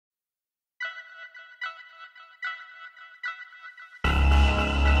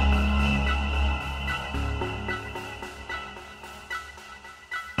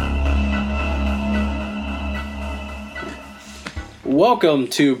Welcome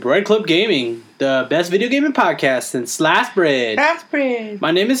to Bread Club Gaming, the best video gaming podcast since Sliced Bread. Sliced Bread.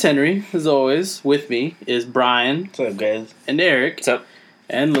 My name is Henry, as always. With me is Brian. What's up, guys? And Eric. What's up?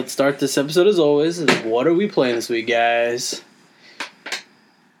 And let's start this episode as always. What are we playing this week, guys?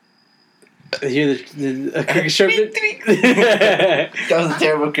 You hear the cricket chirping? That was a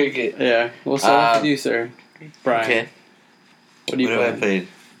terrible cricket. Yeah, we'll start with you, sir. Brian. Okay. What do you have I played?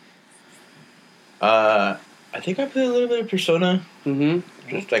 I think I played a little bit of Persona. Mm-hmm.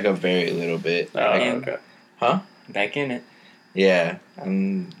 Just like a very little bit. Oh, okay. Huh? Back in it. Yeah,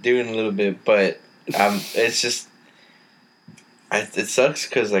 I'm doing a little bit, but it's just... it sucks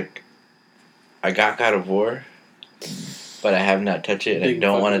because, like, I got God of War, but I have not touched it. Big I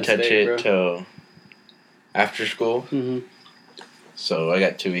don't want to touch mistake, it bro. till after school. Mm-hmm. So I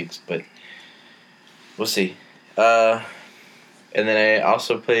got 2 weeks, but we'll see. And then I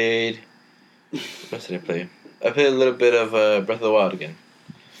also played... What did I play? I played a little bit of Breath of the Wild again.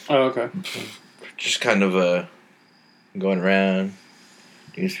 Oh, okay. Just kind of going around,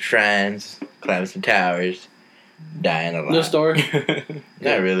 doing some shrines, climbing some towers, dying a lot. No story?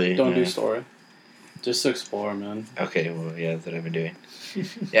 Not really. Don't do no. story. Just explore, man. Okay, well, yeah, that's what I've been doing.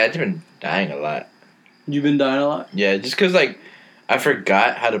 Yeah, I've been dying a lot. You've been dying a lot? Yeah, just because, like, I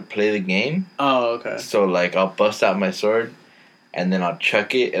forgot how to play the game. Oh, okay. So, like, I'll bust out my sword, and then I'll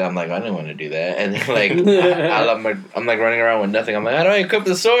chuck it, and I'm like, I didn't want to do that. And then, like, I'm like running around with nothing. I'm like, how do I equip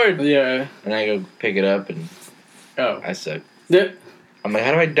the sword? Yeah. And I go pick it up, and I suck. Yeah. I'm like,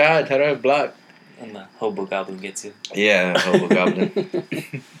 how do I dodge? How do I block? And the hobo goblin gets you. Yeah, Hobo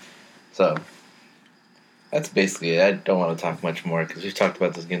Goblin. So, that's basically it. I don't want to talk much more, because we've talked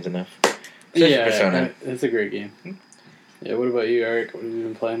about those games enough. Especially Persona. It's a great game. Yeah, what about you, Eric? What have you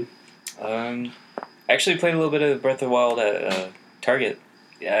been playing? I actually played a little bit of Breath of the Wild at Target.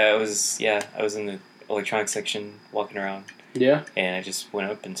 I was in the electronics section walking around, Yeah? and I just went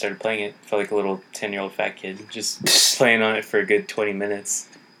up and started playing it. Felt like a little 10-year-old fat kid, just playing on it for a good 20 minutes.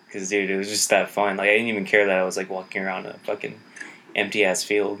 Because, dude, it was just that fun. Like, I didn't even care that I was, like, walking around a fucking empty-ass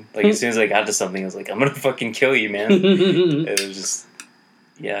field. Like, as soon as I got to something, I was like, I'm gonna fucking kill you, man. It was just,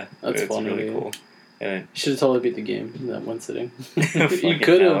 yeah. That's it was fun, really yeah. cool. And You should have totally beat the game in that one sitting. you fucking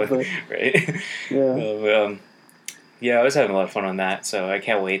could have, hell, but... right? Yeah. Yeah, I was having a lot of fun on that, so I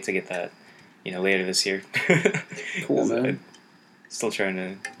can't wait to get that, later this year. Cool, man. I'm still trying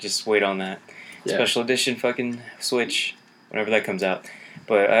to just wait on that Yeah. special edition fucking Switch whenever that comes out.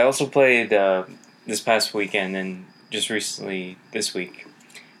 But I also played this past weekend and just recently this week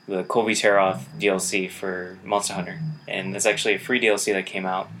the Colby Teroth DLC for Monster Hunter, and it's actually a free DLC that came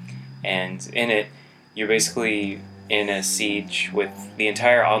out, and in it you're basically in a siege with the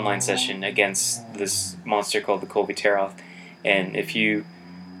entire online session against this monster called the Colby Teroth, and if you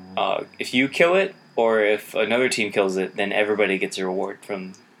kill it or if another team kills it, then everybody gets a reward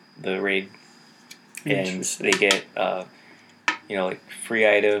from the raid, and they get like free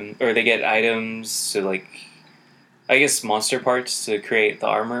item, or they get items, so like I guess monster parts to create the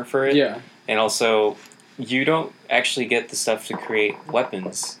armor for it. Yeah. And also, you don't actually get the stuff to create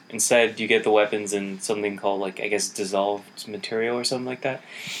weapons. Instead, you get the weapons in something called, like, I guess, dissolved material or something like that.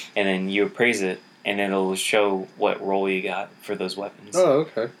 And then you appraise it, and it'll show what roll you got for those weapons. Oh,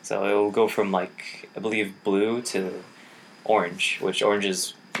 okay. So it'll go from, like, I believe blue to orange, which orange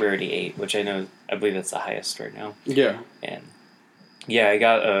is rarity 8, which I believe that's the highest right now. Yeah. And yeah, I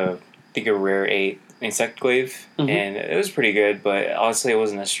got I think a rare 8 insect glaive, and it was pretty good, but honestly it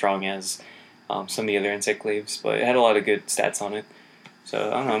wasn't as strong as some of the other insect glaives, but it had a lot of good stats on it, so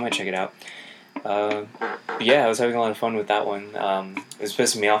I don't know, I might check it out. But yeah, I was having a lot of fun with that one. It was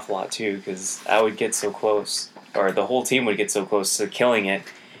pissing me off a lot too, because I would get so close, or the whole team would get so close to killing it,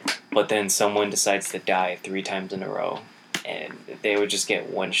 but then someone decides to die 3 times in a row, and they would just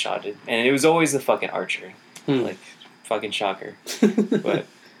get one-shotted, and it was always the fucking archer. Like, fucking shocker. But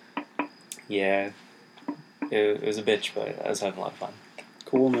yeah, it was a bitch, but I was having a lot of fun.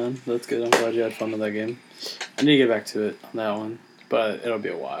 Cool, man. That's good. I'm glad you had fun with that game. I need to get back to it on that one, but it'll be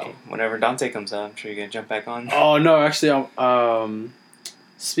a while. Whenever Dante comes out, I'm sure you're gonna jump back on. Oh, no, actually,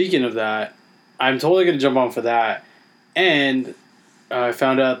 speaking of that, I'm totally going to jump on for that. And I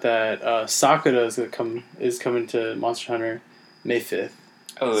found out that Sakura is coming to Monster Hunter May 5th.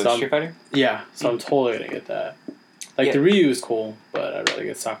 Oh, So Street Fighter? Yeah, so I'm totally going to get that. Like, Yeah. the Ryu is cool, but I'd rather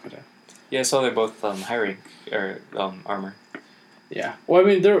get Sakura. Yeah, I saw they're both high rank, or armor. Yeah. Well, I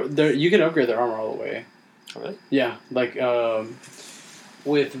mean, they're you can upgrade their armor all the way. Oh, really? Yeah, like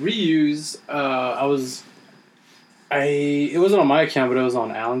with Ryu's, it wasn't on my account, but it was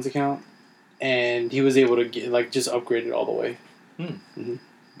on Alan's account, and he was able to get just upgrade it all the way. Hmm.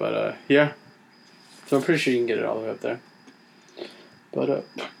 But yeah, so I'm pretty sure you can get it all the way up there. But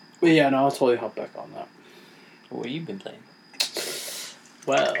yeah, no, I'll totally hop back on that. What have you been playing?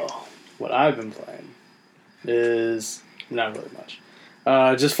 Well, what I've been playing is not really much.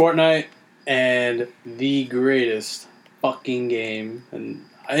 Just Fortnite and the greatest fucking game, and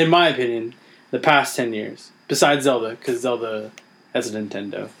in my opinion, the past 10 years. Besides Zelda, because Zelda has a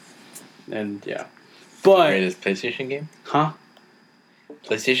Nintendo. And yeah. But Greatest PlayStation game? huh?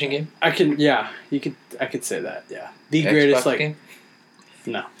 PlayStation game? I could say that, yeah. The Xbox greatest like game?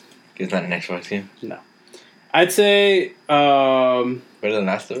 no. It's not an Xbox game. I'd say Better than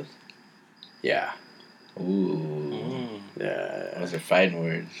Last of Us? yeah. Ooh. Yeah. Those are fighting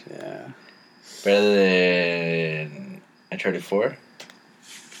words. Yeah. Better than Uncharted 4?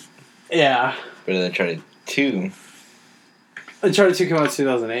 Yeah. Better than Uncharted 2? Uncharted 2 came out in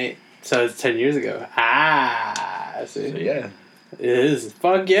 2008, so it's 10 years ago. I see. So yeah. It is.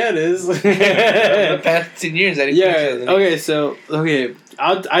 Fuck yeah, it is. The past 10 years, I didn't Yeah. Okay.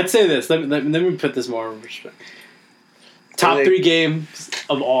 I'd say this. Let me put this more in perspective. Top 3 games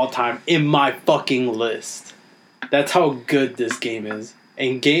of all time in my fucking list. That's how good this game is.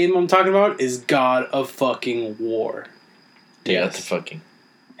 And game I'm talking about is God of fucking War. Yeah, that's a fucking.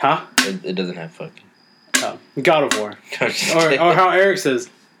 Huh? It doesn't have fucking. Oh, God of War. or how Eric says,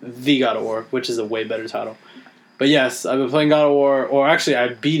 The God of War, which is a way better title. But yes, I've been playing God of War, or actually I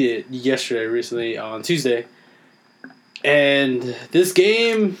beat it yesterday, recently, on Tuesday. And this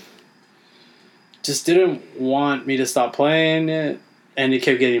game just didn't want me to stop playing it, and it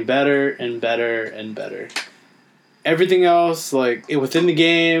kept getting better and better and better. Everything else, like, within the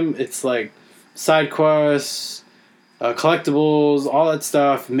game, it's like side quests, collectibles, all that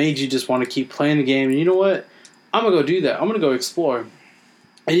stuff, made you just want to keep playing the game. And you know what? I'm going to go do that. I'm going to go explore.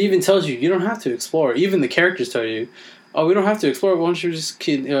 It even tells you don't have to explore. Even the characters tell you, oh, we don't have to explore. Why don't you just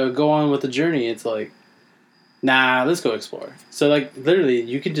go on with the journey? It's like, nah, let's go explore. So, like, literally,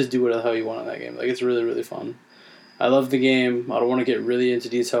 you can just do whatever the hell you want in that game. Like, it's really, really fun. I love the game. I don't want to get really into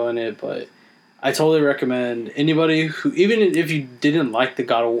detail in it, but I totally recommend anybody who, even if you didn't like the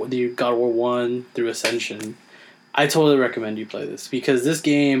God of War 1 through Ascension, I totally recommend you play this, because this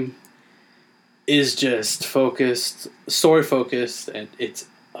game is just focused, story focused, and it's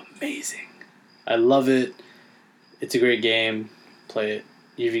amazing. I love it. It's a great game. Play it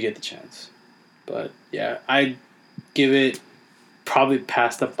if you get the chance. But yeah, I give it probably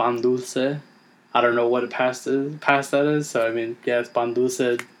past the Pan Dulce. I don't know what past that is. So I mean, yeah, it's Pan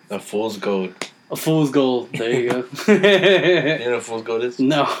Dulce. A fool's gold. A fool's gold. There you go. You know what a fool's gold is?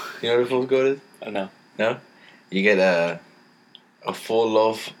 No. You know what a fool's gold is? No. No? You get a full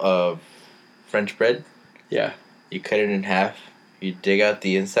loaf of French bread. Yeah. You cut it in half. You dig out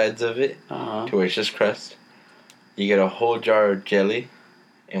the insides of it Uh-huh. to where it's just crust. You get a whole jar of jelly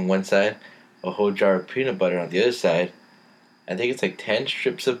in one side, a whole jar of peanut butter on the other side. I think it's like 10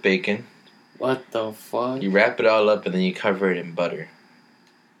 strips of bacon. What the fuck? You wrap it all up and then you cover it in butter.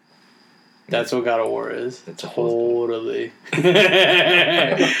 That's what God of War is. That's a totally.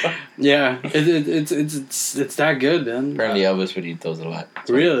 Yeah, it's that good, man. Apparently Elvis would eat those a lot.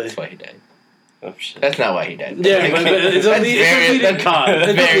 Really? That's why he died. Oh, shit. That's not why he died. Yeah, but it's a leading cause.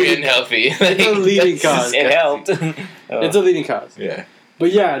 That's very unhealthy. It's a leading cause. It helped. It's a leading cause. Yeah.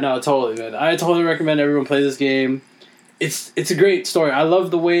 But yeah, no, totally, man. I totally recommend everyone play this game. It's a great story. I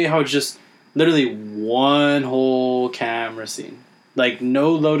love the way how it's just literally one whole camera scene. Like,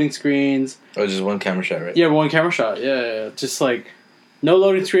 no loading screens. Oh, just one camera shot, right? Yeah, one camera shot. Yeah. Just, like, no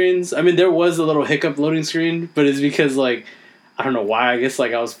loading screens. I mean, there was a little hiccup loading screen, but it's because, like, I don't know why. I guess,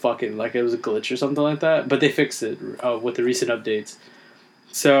 like, I was fucking, like, it was a glitch or something like that. But they fixed it with the recent updates.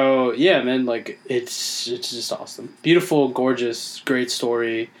 So, yeah, man, like, it's just awesome. Beautiful, gorgeous, great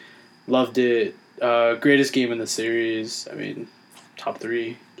story. Loved it. Greatest game in the series. I mean, top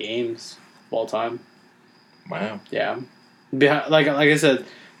 3 games of all time. Wow. Yeah. Like I said,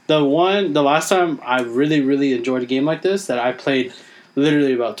 the last time I really, really enjoyed a game like this that I played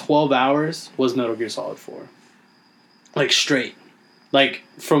literally about 12 hours was Metal Gear Solid 4. Like, straight. Like,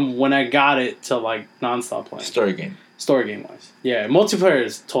 from when I got it to, like, nonstop playing. Story game. Story game wise. Yeah, multiplayer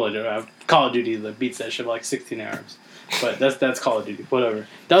is totally different. Call of Duty like, beats that shit by like 16 hours. But that's Call of Duty. Whatever.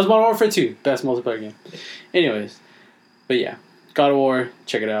 That was Modern Warfare 2. Best multiplayer game. Anyways. But yeah. God of War.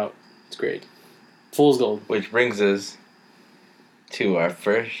 Check it out. It's great. Fool's Gold. Which brings us to our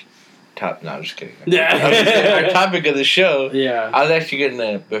first top. No, I'm just kidding. Yeah. Our topic of the show. Yeah. I was actually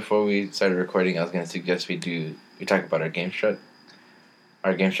gonna, before we started recording, I was gonna suggest we talk about our Game Struck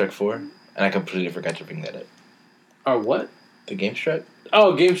 4, and I completely forgot to bring that up. Or what? The Game Struck?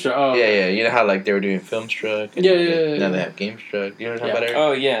 Oh, Game Struck. Oh. Yeah. You know how like they were doing Film Struck? And Yeah. Now they have Game Struck. You know what I'm talking about, Eric?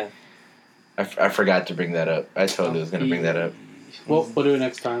 Oh, yeah. I forgot to bring that up. I totally was gonna bring that up. We'll do it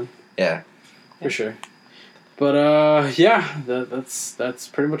next time. Yeah. For sure. But yeah, that's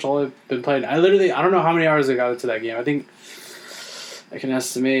pretty much all I've been playing. I don't know how many hours I got into that game. I think I can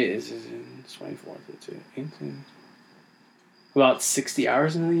estimate is 24, 32, 18, about 60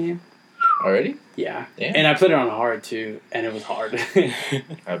 hours into the game. Already? Yeah. Yeah. And I played it on hard too, and it was hard.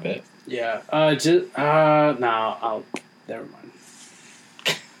 I bet. Yeah. Never mind.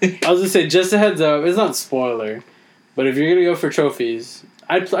 I was gonna say, just a heads up, it's not spoiler, but if you're gonna go for trophies,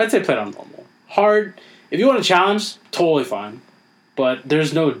 I'd say play it on normal. Hard, if you want a challenge, totally fine, but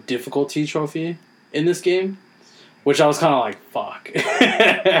there's no difficulty trophy in this game, which I was kind of like, fuck.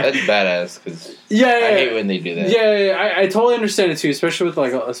 That's badass, because yeah, I hate when they do that. Yeah, I totally understand it too, especially with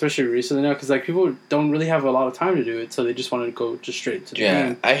especially recently now, because like people don't really have a lot of time to do it, so they just want to go just straight to the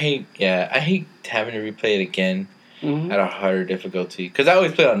game. I hate having to replay it again Mm-hmm. at a harder difficulty, because I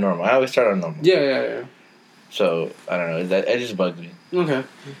always play on normal. I always start on normal. Yeah. So I don't know. It just bugs me. Okay.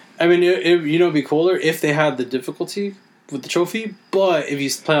 I mean, it'd be cooler if they had the difficulty with the trophy, but if you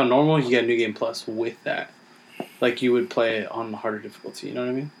play on normal, you get New Game Plus with that. Like, you would play it on the harder difficulty, you know what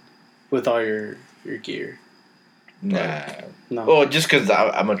I mean? With all your gear. Nah. No. Well, just because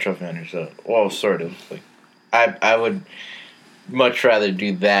I'm a trophy hunter, so well, sort of. Like, I would much rather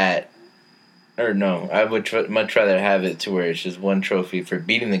do that. Or no, I would much rather have it to where it's just one trophy for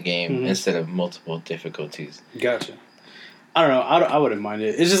beating the game instead of multiple difficulties. Gotcha. I don't know. I wouldn't mind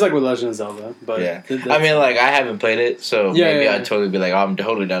it. It's just like with Legend of Zelda. But yeah. I mean, like, I haven't played it, so maybe I'd totally be like, oh, I'm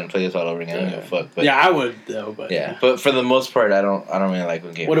totally down to play this all over again. I don't give a fuck. But, yeah, I would, though. But yeah. But for the most part, I don't really like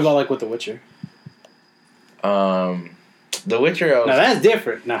when games. What about, like, with The Witcher? The Witcher, I was... No, that's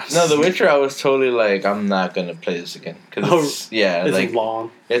different. No, The Witcher, I was totally like, I'm not going to play this again. Because it's like,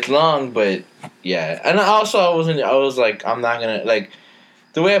 long. It's long, but, yeah. And also, I was like, I'm not going to, like...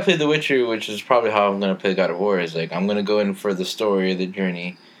 The way I played The Witcher, which is probably how I'm going to play God of War, is like, I'm going to go in for the story, the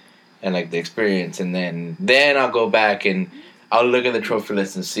journey, and, like, the experience. And then I'll go back and I'll look at the trophy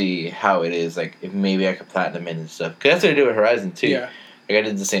list and see how it is. Like, if maybe I could platinum it and stuff. Because that's what I did with Horizon, too. Yeah. Like, I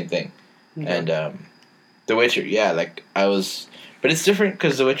did the same thing. Okay. And, The Witcher, yeah, like, I was... But it's different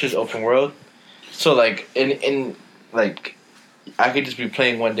because The Witcher's open world. So, like, in like, I could just be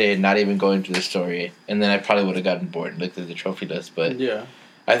playing one day and not even going through the story. And then I probably would have gotten bored and looked at the trophy list. But yeah.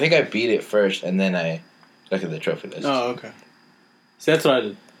 I think I beat it first, and then I looked at the trophy list. Oh, okay. See, that's what I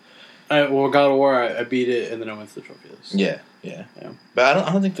did. God of War, I beat it, and then I went to the trophy list. Yeah. But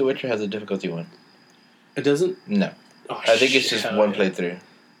I don't think The Witcher has a difficulty one. It doesn't? No. Oh, I think it's just one playthrough.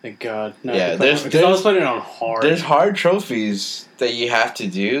 Thank God. No, Yeah, because I was playing it on hard. There's hard trophies that you have to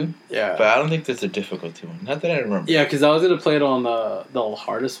do. Yeah. But I don't think there's a difficulty one. Not that I remember. Yeah, because I was going to play it on the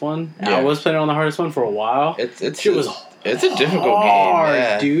hardest one. Yeah. I was playing it on the hardest one for a while. It's It's a difficult hard, game.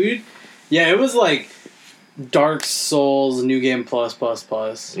 Yeah. Dude. Yeah, it was like Dark Souls, New Game Plus.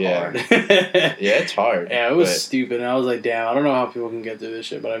 Yeah. Hard. Yeah, it's hard. Yeah, it was stupid. And I was like, damn, I don't know how people can get through this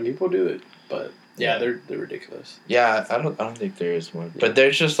shit, but I mean, people do it. But yeah, they're ridiculous. Yeah, I don't think there is one. But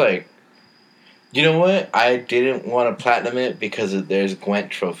there's just like, you know what? I didn't want to platinum it because there's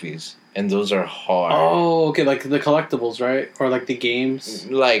Gwent trophies, and those are hard. Oh, okay, like the collectibles, right? Or like the games.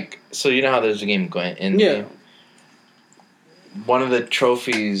 Like, so you know how there's a game Gwent in the game? One of the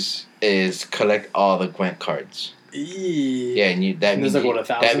trophies is collect all the Gwent cards. Yeah, and that means like,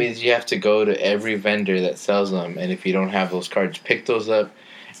 1,000? That means you have to go to every vendor that sells them, and if you don't have those cards, pick those up,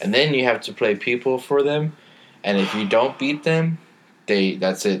 and then you have to play people for them, and if you don't beat them,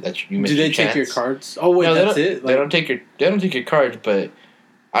 that's it. You miss. Do they your chance. take your cards? Oh wait, no, that's it. They don't take your cards, but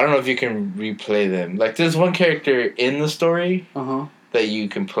I don't know if you can replay them. Like, there's one character in the story that you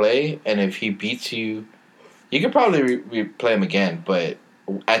can play, and if he beats you, you could probably replay him again. But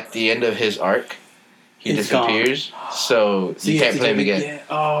at the end of his arc, he disappears, so you can't play him again.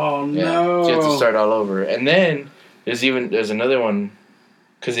 Oh no! So you have to start all over. And then there's another one,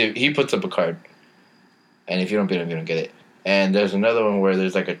 because he puts up a card, and if you don't beat him, you don't get it. And there's another one where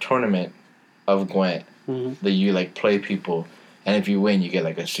there's like a tournament of Gwent that you like play people, and if you win, you get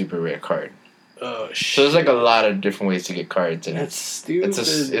like a super rare card. Oh shit! So there's like a lot of different ways to get cards, and that's stupid.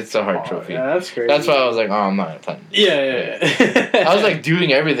 It's a hard trophy. Yeah, that's crazy. That's why I was like, oh, I'm not gonna play. Yeah. I was like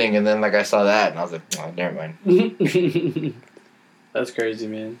doing everything, and then like I saw that, and I was like, oh, never mind. That's crazy,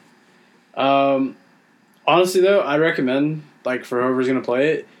 man. Honestly though, I recommend, like, for whoever's gonna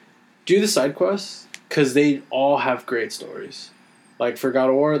play it, do the side quests, because they all have great stories. Like for God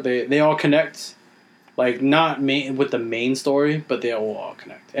of War, they all connect. Like, not with the main story, but they all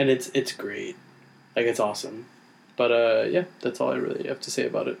connect, and it's great. Like, it's awesome. But yeah, that's all I really have to say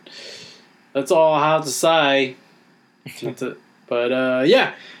about it. That's all I have to say. That's it. But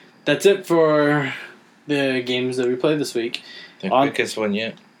yeah, that's it for the games that we played this week. The On- quickest one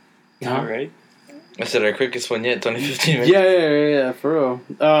yet. All right. I said our quickest one yet. It's only 15 minutes. Yeah, for real.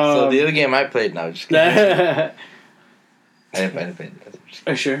 So the other game I played, no, just kidding. I didn't play it.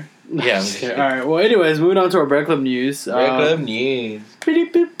 Are you sure? Yeah, I'm just Okay, kidding. all right. Well, anyways, moving on to our Bread Club news. Red Club News. Pretty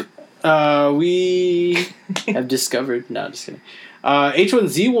boop. We have discovered. No, just kidding.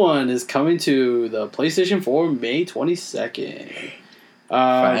 H1Z1 is coming to the PlayStation 4 May 22nd.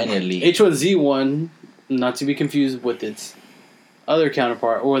 Finally. H1Z1, not to be confused with its other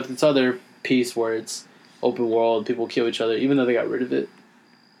counterpart or with its other piece where it's open world, people kill each other, even though they got rid of it.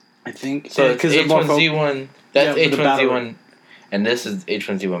 I think. So it's they're more H1Z1. That's Yeah, with the battle H1Z1. And this is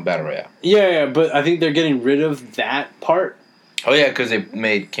H1Z1 Battle Royale. Yeah, but I think they're getting rid of that part. Oh, yeah, because they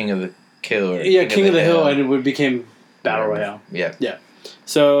made King of the Kill. Or Yeah, King of the Hill, and it would became Battle Royale. Yeah.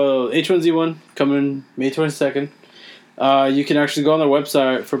 So H1Z1 coming May 22nd. You can actually go on their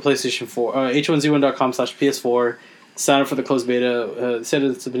website for PlayStation 4, h1z1.com/PS4. Sign up for the closed beta. Said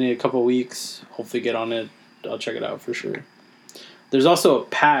it's been a couple of weeks. Hopefully get on it. I'll check it out for sure. There's also a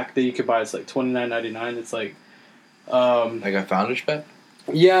pack that you could buy. It's like $29.99. It's like, Like a Founders pack?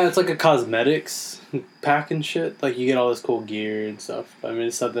 yeah, it's like a cosmetics pack and shit. Like you get all this cool gear and stuff. I mean,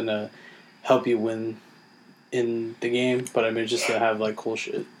 it's something to help you win in the game, but I mean, just to have like cool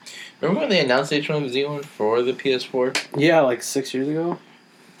shit. Remember when they announced H1Z1 for the PS4? Yeah, like 6 years ago.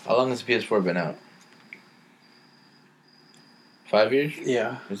 How long has the PS4 been out? 5 years?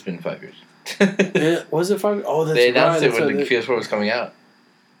 Yeah. It's been 5 years. Was it 5? Oh, that's They announced right. it when the PS4 was coming out.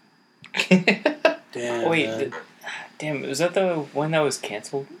 Damn. Wait, man. damn, was that the one that was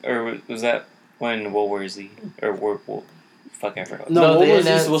canceled? Or was that when World War Z? Or World fuck, I forgot. No, No, what they was he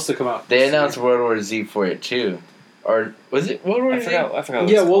announced- supposed to come out? They announced World War Z for it too. Or was it World War I Z? forgot what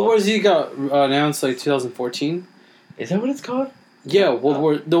Yeah, it's World War called. Z got announced like 2014. Is that what it's called? Yeah, World Oh.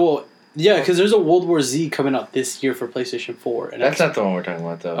 War. No, yeah, because there's a World War Z coming out this year for PlayStation 4. And That's not the one we're talking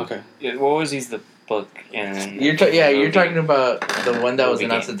about though. okay. Yeah, World War Z's the book, and You're movie. talking about the one that was Movie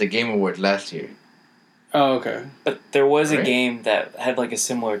announced game. at the Game Awards last year. Oh, okay. But there was a Right? game that had like a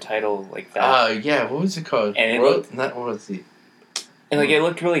similar title like that. Yeah, what was it called? And it World, not World Z. And like it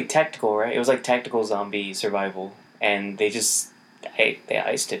looked really tactical, right? It was like tactical zombie survival, and they just they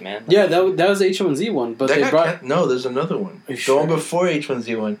iced it, man. Yeah, that was the H1Z1, but That they got brought. no, there's another one. Are you The sure? one before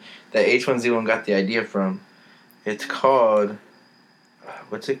H1Z1 that H1Z1 got the idea from. It's called.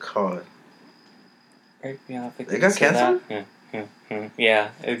 What's it called? Right? Yeah, I think It got say that. canceled? Yeah,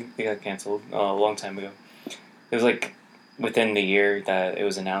 it got canceled a long time ago. It was like within the year that it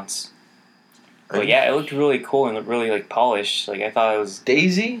was announced. But yeah, it looked really cool and looked really like polished. Like I thought it was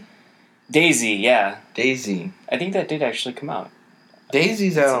Daisy. Daisy. Yeah, Daisy. I think that did actually come out.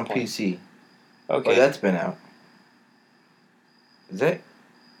 Daisy's At out some on point. PC. Okay, Oh, that's been out. Is that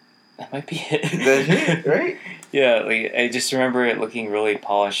that might be it. that's it? Right? Yeah, like I just remember it looking really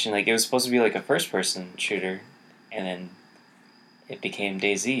polished and like it was supposed to be like a first-person shooter, and then it became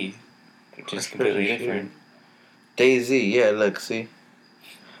DayZ, which is completely First-person different. Daisy. Yeah, look, see.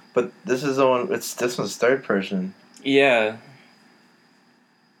 But this is the one. This one's third person. Yeah.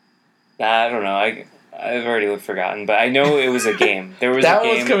 I don't know. I've already forgotten, but I know it was a game. There was That a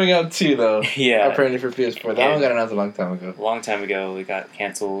game. one's coming out too, though. Yeah, Apparently for PS4. That Yeah. one got announced a long time ago. a long time ago. It got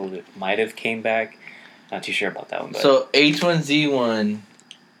canceled. It might have came back. Not too sure about that one. But So H1Z1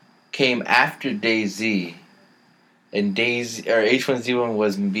 came after DayZ, and H1Z1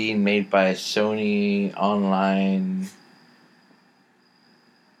 was being made by Sony Online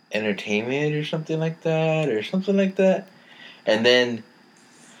Entertainment or something like that, and then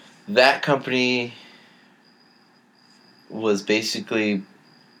that company was basically,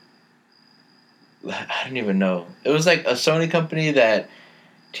 I don't even know. It was like a Sony company that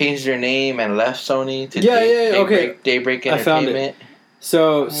changed their name and left Sony to okay. Daybreak I found it. Entertainment.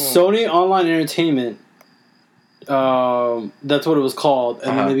 So Sony Online Entertainment, that's what it was called,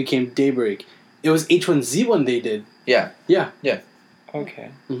 and Uh-huh. then they became Daybreak. It was H1Z1 they did. Yeah. okay.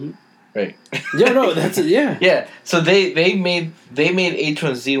 Right. Yeah, no, that's it. Yeah. Yeah. So they made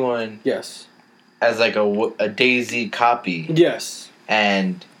H1Z1 Yes. as like a DayZ copy, Yes.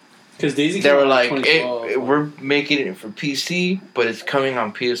 and Because Daisy. they were like, 2012. we're making it for PC, but it's coming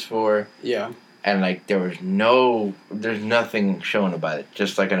on PS4, Yeah. and like there's nothing shown about it,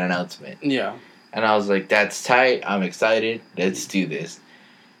 just like an announcement. Yeah. And I was like, that's tight. I'm excited. Let's do this.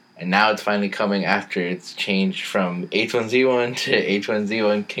 And now it's finally coming after it's changed from H1Z1 to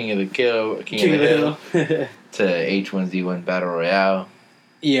H1Z1 King of the Kill, King of the Hill, to H1Z1 Battle Royale.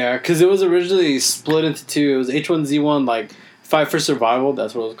 Yeah, because it was originally split into two. It was H1Z1 like Fight for Survival.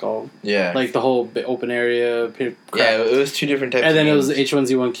 That's what it was called. Yeah. Like the whole open area. Yeah, it was two different types And of then it was games.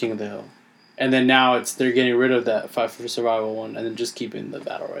 H1Z1 King of the Hill. And then now they're getting rid of that Fight for Survival one and then just keeping the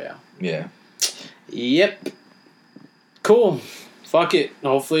Battle Royale. Yeah. Yep. Cool. Fuck it.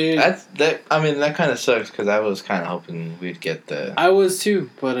 Hopefully. That kind of sucks because I was kind of hoping we'd get I was too,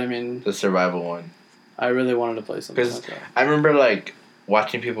 but I mean. the survival one. I really wanted to play something Because like that. I remember like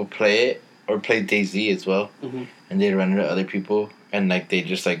watching people play it or play DayZ as well, and they'd run into other people and like they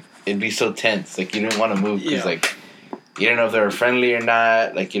just like it'd be so tense. Like you didn't want to move because like. You don't know if they were friendly or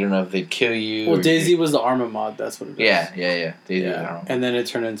not. Like, you don't know if they'd kill you. Well, DayZ was the armor mod. That's what it is. Yeah. DayZ was yeah. And then it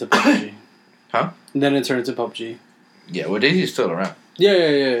turned into PUBG. Huh? And then it turned into PUBG. Yeah, well, DayZ's still around.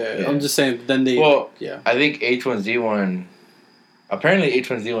 Yeah. I'm just saying, then they... Well, yeah. I think H1Z1... Apparently,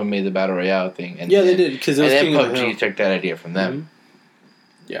 H1Z1 made the Battle Royale thing. And yeah, they did, because it was and King then of the PUBG Hill. took that idea from them. Mm-hmm.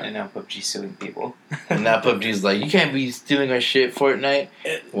 Yeah. And now PUBG's suing people. And now PUBG's like, you can't be stealing our shit, Fortnite.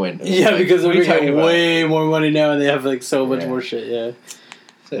 Yeah, like, because they're what are you making talking way more money now and they have like so much Yeah. more shit, yeah.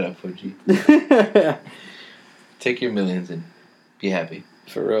 Shut up, PUBG. Take your millions and be happy.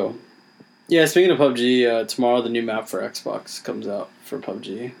 For real. Yeah, speaking of PUBG, tomorrow the new map for Xbox comes out for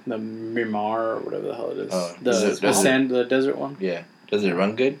PUBG. The Miramar or whatever the hell it is. Oh, the desert one? Yeah. Does it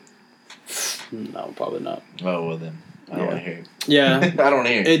run good? No, probably not. Oh, well then. I don't want to hear it. Yeah. I don't want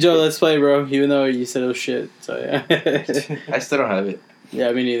to hear it. Hey Joe, let's play, bro. Even though you said it was shit, so yeah. I still don't have it. Yeah,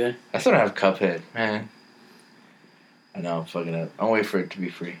 me neither. I still don't have Cuphead, man. I know, I'm fucking up. I'm waiting for it to be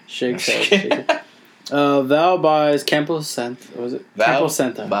free. Shake head. Valve buys Campo Santo. Was it? Campo Valve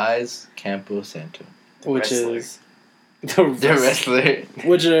Santo. buys Campo Santo. Which wrestler. is... The wrestler.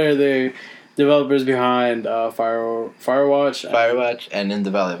 Which are the developers behind Firewatch. Firewatch and In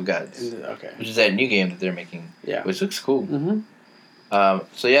the Valley of Gods. Okay. Which is that new game that they're making. Yeah. Which looks cool. Mm-hmm.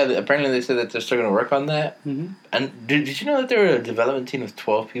 So yeah, apparently they said that they're still going to work on that. Mm-hmm. And did you know that they were a development team of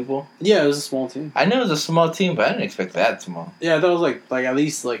 12 people? Yeah, it was a small team. I know it was a small team, but I didn't expect that small. Yeah, I thought it was like at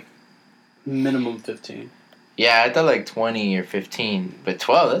least like minimum 15. Yeah, I thought like 20 or 15, but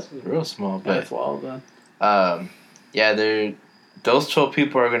 12, that's real small. Yeah, But 12 then. yeah, those 12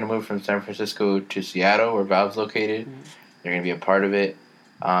 people are going to move from San Francisco to Seattle, where Valve's located. Mhm. They're going to be a part of it.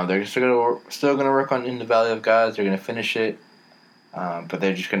 They're still going to work on In the Valley of Gods. They're going to finish it. But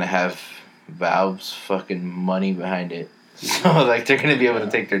they're just going to have Valve's fucking money behind it. So, like, they're going to be able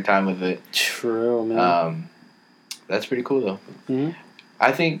to take their time with it. True, man. That's pretty cool, though.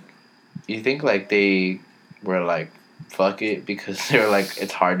 Mm-hmm. You think, like, they were like, fuck it, because they were like,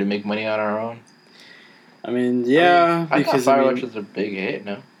 it's hard to make money on our own? I mean, yeah. I because thought Firewatch was a big hit,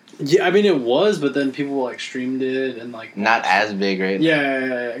 no? Yeah, I mean, it was, but then people like streamed it and like... Not as big, right?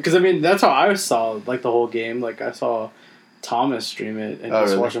 Yeah. Because, I mean, that's how I saw like the whole game. Like, I saw Thomas stream it and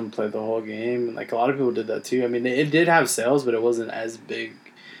just really? watch him play the whole game. And, like, a lot of people did that too. I mean, it did have sales, but it wasn't as big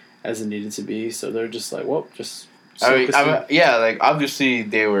as it needed to be. So they're just like, well, just... yeah, like, obviously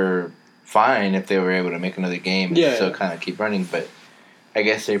they were fine if they were able to make another game and still kind of keep running, but I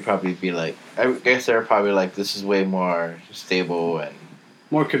guess they'd probably be like... I guess they're probably like, this is way more stable and...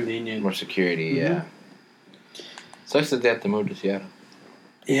 More convenient. More security, Mhm. yeah. Sucks that they have to move to Seattle.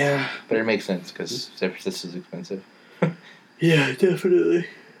 Yeah. But it makes sense, because San Francisco's expensive. Yeah, definitely.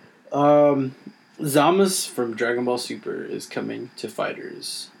 Zamas from Dragon Ball Super is coming to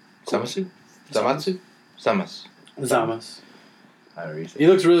fighters. Zamasu? Zamatsu? Samas. Zamas. I don't read He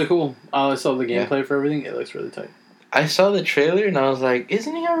looks really cool. I saw the gameplay for everything. It looks really tight. I saw the trailer and I was like,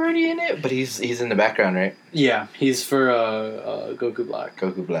 isn't he already in it? But he's in the background, right? Yeah, he's for Goku Black.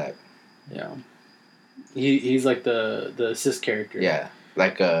 Goku Black. Yeah. He's like the assist character. Yeah,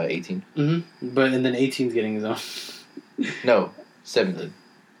 like 18. Mm-hmm. But and then 18's getting his own. No, 17.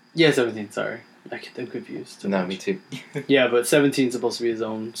 Yeah, 17. Sorry, I get them confused. No, me too. Yeah, but 17's supposed to be his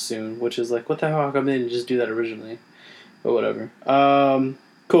own soon, which is like, what the hell? How come they didn't just do that originally? But whatever.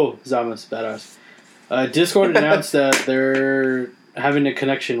 Cool. Zamas, badass. Discord announced that they're having a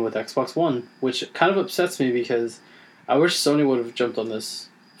connection with Xbox One, which kind of upsets me because I wish Sony would have jumped on this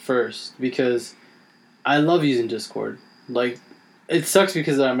first, because I love using Discord. Like, it sucks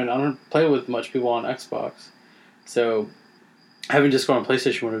because, I mean, I don't play with much people on Xbox. So, having Discord on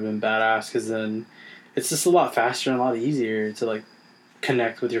PlayStation would have been badass, because then it's just a lot faster and a lot easier to, like,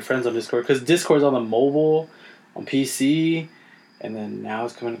 connect with your friends on Discord. Because Discord's on the mobile, on PC, and then now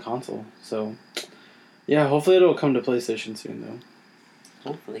it's coming to console. So, yeah, hopefully it'll come to PlayStation soon, though.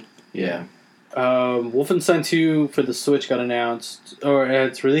 Hopefully. Yeah. Wolfenstein 2 for the Switch got announced, or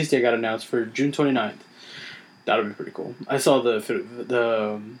its release date got announced for June 29th. That'll be pretty cool. I saw the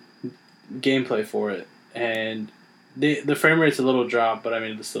gameplay for it, and the frame rate's a little dropped, but I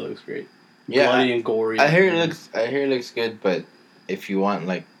mean, it still looks great. Yeah, Bloody and gory. I hear it looks good, but if you want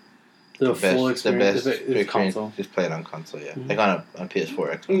like the full the experience. best If it's experience. console. Just play it on console, yeah. Mhm. Like on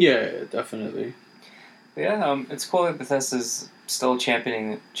PS4, Xbox. Yeah, definitely. But yeah, it's cool that Bethesda's still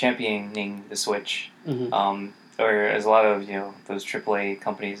championing the Switch. Mm-hmm. Whereas a lot of those AAA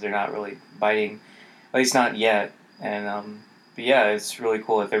companies, they're not really biting, at least not yet. And but yeah, it's really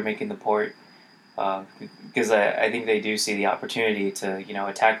cool that they're making the port, because I think they do see the opportunity to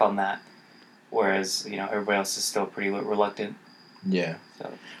attack on that, whereas everybody else is still pretty reluctant. Yeah.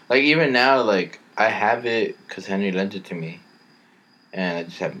 So Like even now, like I have it because Henry lent it to me, and I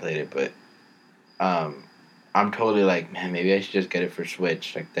just haven't played it. But I'm totally like, man, maybe I should just get it for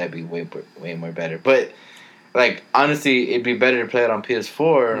Switch. Like that'd be way more better. But like honestly, it'd be better to play it on PS4.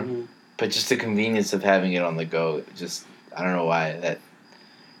 Mm-hmm. But just the convenience of having it on the go, just I don't know why that.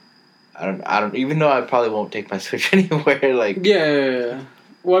 I don't even though I probably won't take my Switch anywhere. Like Yeah.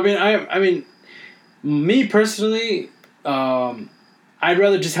 Well, I mean, me personally, I'd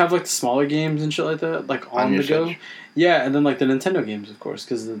rather just have like the smaller games and shit like that, like on the go. Switch. Yeah, and then like the Nintendo games, of course,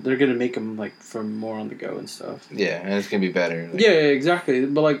 because they're gonna make them like for more on the go and stuff. Yeah, and it's gonna be better. Like, Yeah, exactly.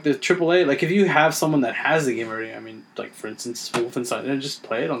 But like the AAA, like if you have someone that has the game already, I mean, like for instance, Wolfenstein, then just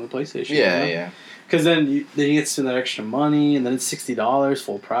play it on the PlayStation. Yeah, yeah. Because then you get to that extra money, and then it's $60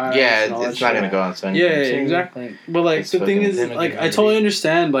 full price. Yeah, and all it's that not shit. gonna go on Sony. Yeah, exactly. But like It's the thing fucking is, Nintendo like game I totally already.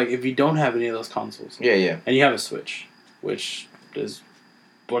 understand, like if you don't have any of those consoles, Yeah, yeah. and you have a Switch, which is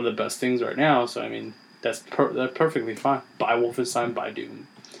one of the best things right now. So I mean, that's perfectly fine. Buy Wolfenstein, buy Doom.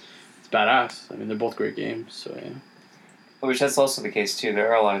 It's badass. I mean, they're both great games. So yeah. which that's also the case too.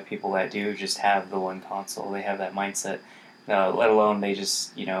 There are a lot of people that do just have the one console. They have that mindset. Let alone they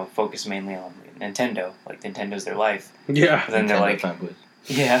just focus mainly on Nintendo. Like Nintendo's their life. Yeah. But then they're Nintendo like, fanboys.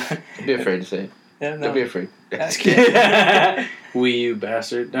 yeah. Don't be afraid to say it. Yeah, no. Don't be afraid. That's Wii U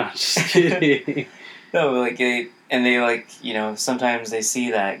bastard. No, just kidding. No, like they like sometimes they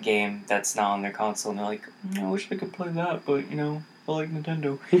see that game that's not on their console and they're like, I wish I could play that, but I like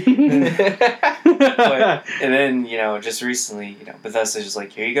Nintendo. And then just recently, Bethesda's just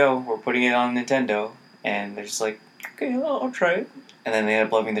like, here you go, we're putting it on Nintendo, and they're just like, okay, I'll try it. And then they end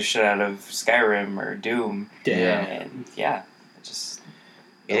up loving the shit out of Skyrim or Doom. Damn. And yeah, it just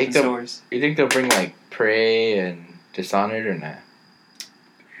You think you think they'll bring like Prey and Dishonored or not?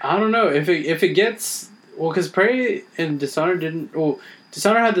 I don't know if it gets because Prey and Dishonored didn't. Well,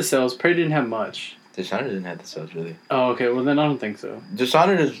 Dishonored had the sales. Prey didn't have much. Dishonored didn't have the sales really. Oh, okay. Well, then I don't think so.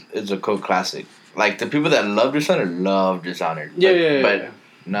 Dishonored is a cult classic. Like the people that love Dishonored. Yeah, but, yeah. But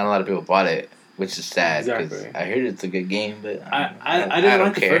not a lot of people bought it, which is sad because Exactly. I heard it's a good game, but I didn't don't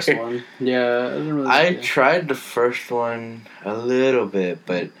like the care. first one. Yeah, I didn't really. I like it. tried the first one a little bit,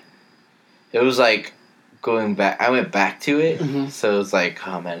 but it was like going back. I went back to it, Mhm. so it was like,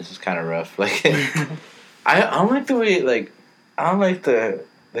 oh man, this is kind of rough. Like, I don't like the way I don't like the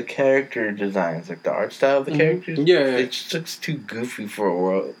character designs, like the art style of the Mhm. characters. Yeah, yeah. It just looks too goofy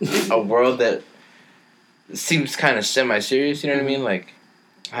for a world that seems kind of semi-serious. You know what I mean? Like,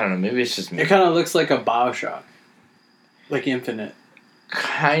 I don't know. Maybe it's just me. It kind of looks like a Bioshock, like Infinite.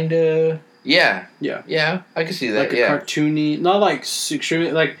 Kind of. Yeah. Yeah. Yeah, I can see that. Like a yeah. cartoony, not like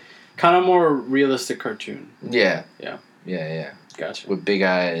extremely, like kind of more realistic cartoon. Yeah. Yeah. Yeah. Yeah. Gotcha. With big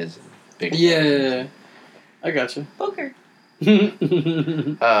eyes. Big. Yeah, I gotcha. Poker. Yeah.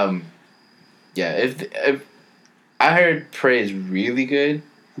 If I heard Prey is really good,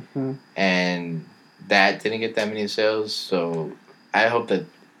 Mhm. and that didn't get that many sales, so I hope that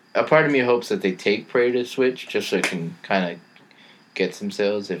a part of me hopes that they take Prey to Switch just so it can kind of get some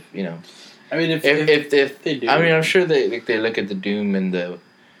sales. If you know, I mean, if they do, I mean, I'm sure they look at the Doom and the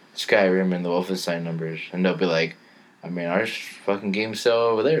Skyrim and the Wolfenstein numbers, and they'll be like, I mean, our fucking games sell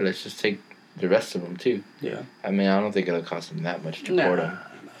over there. Let's just take the rest of them too. Yeah. I mean, I don't think it'll cost them that much to Nah, port them.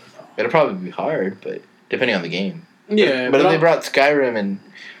 It'll probably be hard, but depending on the game. Yeah, But if they brought Skyrim and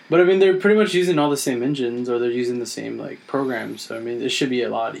But I mean, they're pretty much using all the same engines, or they're using the same like programs. So I mean, it should be a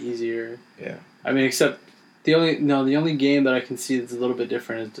lot easier. Yeah. I mean, except the only game that I can see that's a little bit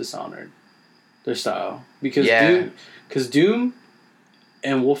different is Dishonored, their style, because Yeah. Doom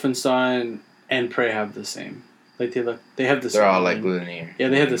and Wolfenstein and Prey have the same. Like they have the same. they're all like engine. linear. Yeah,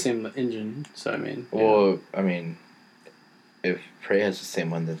 they have the same engine. So I mean. Yeah. Well, I mean, if Prey has the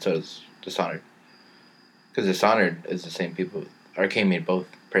same one, then so does Dishonored. Because Dishonored is the same people. Arcane made both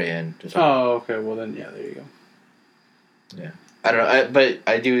Prey and Dishonored. Oh, okay. Well then, yeah. There you go. I don't know, but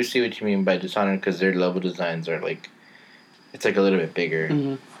I do see what you mean by Dishonored because their level designs are like, it's like a little bit bigger.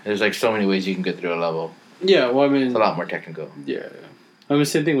 Mm-hmm. There's like so many ways you can get through a level. Yeah. Well, I mean. It's a lot more technical. Yeah. I mean,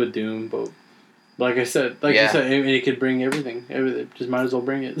 same thing with Doom, but like I said, it could bring everything. Just might as well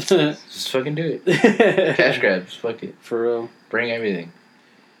bring it. Just fucking do it. Cash grabs. Fuck it. For real. Bring everything.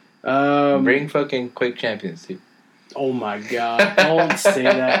 Bring fucking Quake Champions, dude. Oh my god! Don't say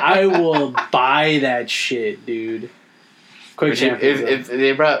that. I will buy that shit, dude. Quake Champions. If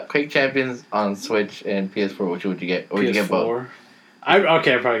they brought Quake Champions on Switch and PS4, which would you get? Or would you get both? I'd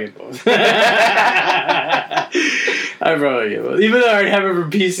probably get both. I'd probably get both, even though I already have it for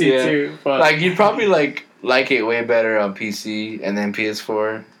PC too. But like you'd probably like it way better on PC and then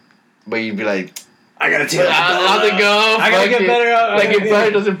PS4, but you'd be like, I gotta take out the go. I gotta get better. Like it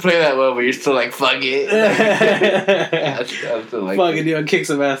probably doesn't play that well, but you're still like, fuck it. I still like fucking dude, kick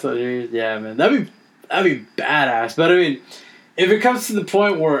some ass on yours. Yeah, man, that'd be badass. But I mean, if it comes to the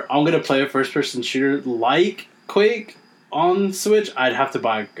point where I'm gonna play a first person shooter like Quake on Switch, I'd have to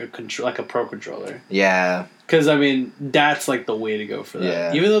buy a pro controller. Yeah. Because, I mean, that's, like, the way to go for that.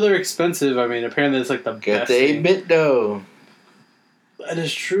 Yeah. Even though they're expensive, I mean, apparently it's, like, the Get best the thing. 8-bit though. That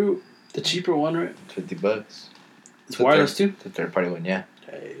is true. The cheaper one, right? $50. It's wireless, too? The third-party one, yeah.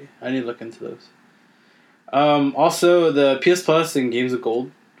 Hey, I need to look into those. Also, the PS Plus and Games of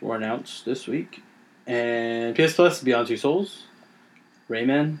Gold were announced this week. And PS Plus, Beyond Two Souls,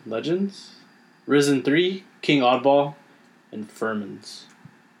 Rayman Legends, Risen 3, King Oddball, and Furmins.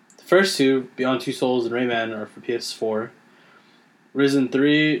 The first two, Beyond Two Souls and Rayman, are for PS4. Risen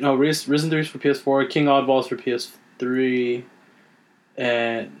 3 is for PS4, King Oddball is for PS3,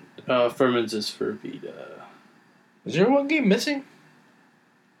 and Furmins is for Vita. Is there one game missing?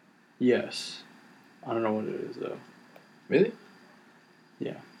 Yes. I don't know what it is, though. Really?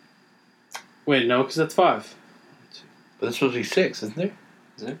 Yeah. Wait, no, because that's 5. But there's supposed to be 6, isn't there?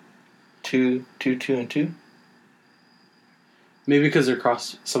 Is it? 2, and 2? Maybe because they're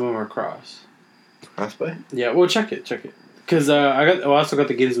cross. Some of them are cross. Crossplay? Yeah, well, check it. Because I also got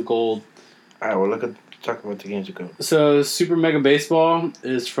the Games of Gold. Alright, well, talk about the Games of Gold. So, Super Mega Baseball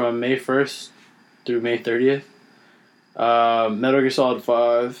is from May 1st through May 30th. Metal Gear Solid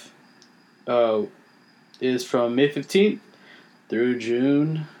 5 is from May 15th through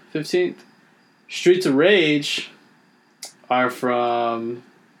June 15th. Streets of Rage are from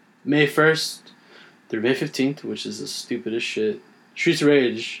May 1st through May 15th, which is the stupidest shit. Streets of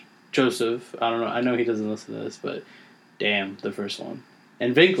Rage, Joseph, I don't know, I know he doesn't listen to this, but damn, the first one.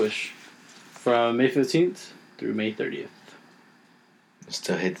 And Vanquish from May 15th through May 30th. I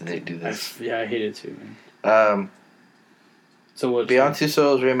still hate that they do this. I hate it too, man. So what? Beyond Two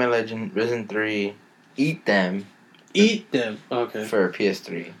Souls, Rayman Legend, Risen 3, Eat Them. Okay. For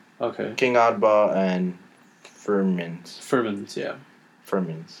PS3. Okay. King Oddball and Furmins. Furmins, yeah.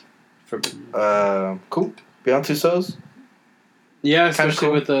 Furmins. Furmins. Cool. Beyond Two Souls. Yeah, especially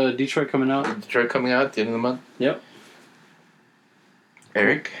cool. with Detroit coming out. Detroit coming out at the end of the month. Yep.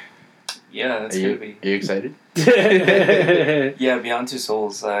 Eric? Yeah, that's gonna be. Are you excited? Yeah, Beyond Two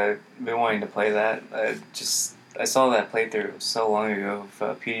Souls. I've been wanting to play that. I saw that playthrough so long ago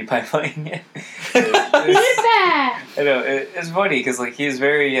of PewDiePie playing it. I know it's funny because like he's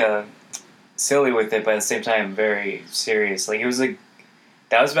very silly with it, but at the same time very serious. Like it was like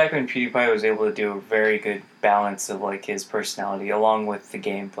that was back when PewDiePie was able to do a very good balance of like his personality along with the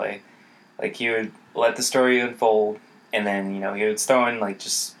gameplay. Like he would let the story unfold, and then he would throw in like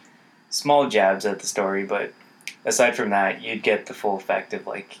just small jabs at the story, but aside from that, you'd get the full effect of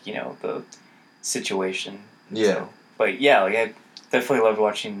like the situation. Yeah. So, but yeah, like I definitely loved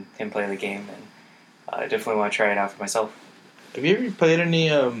watching him play the game, and I definitely want to try it out for myself. Have you ever played any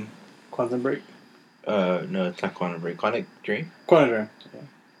Quantum Break? No, it's not Quantum Break. Quantic Dream? Quantum Dream. Yeah.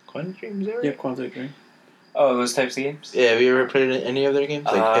 Quantic Dream, is that right? Yeah, Quantum Dream. Oh, those types of games? Yeah, have you ever played any of their games?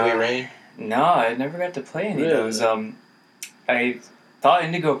 Like Heavy Rain? No, I never got to play any of those. I thought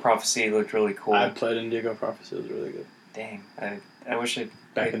Indigo Prophecy looked really cool. I played Indigo Prophecy. It was really good. Dang, I wish I'd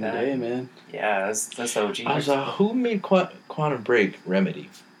Back played in that. the day, man. Yeah, that's the OG. I was who made Quantum Break? Remedy.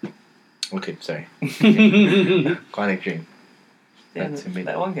 Okay, sorry. Quantic Dream. Yeah, That's who made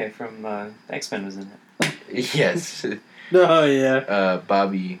that one guy from X-Men was in it. Yes. Oh, yeah.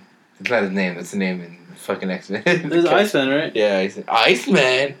 Bobby. It's not his name. That's the name in fucking X-Men. There's Iceman, right? Yeah,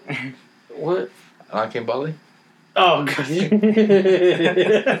 Iceman. What? Anakin Bali? Oh, God.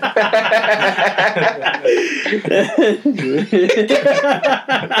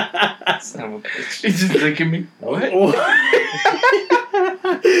 Son of a bitch. He's just looking at me. What?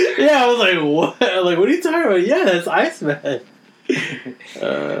 Yeah, I was like, what? Like, what are you talking about? Yeah, that's Iceman.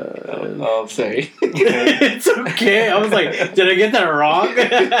 Sorry. It's okay. I was like, did I get that wrong?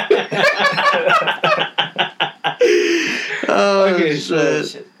 Oh, Okay,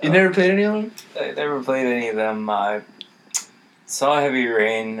 shit. You never played any of them? I never played any of them. I saw Heavy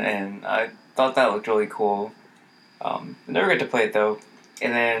Rain, and I thought that looked really cool. Never got to play it, though.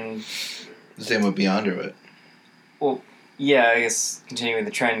 And then... The same with Beyond or what? Well, yeah, I guess continuing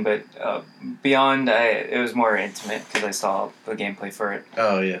the trend, but Beyond, it was more intimate because I saw the gameplay for it,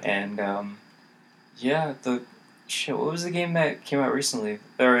 Oh yeah. and what was the game that came out recently?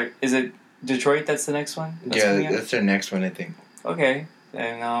 Or is it Detroit? That's the next one. Yeah, that's their next one, I think. Okay,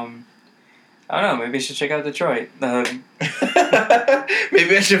 and I don't know. Maybe I should check out Detroit. Maybe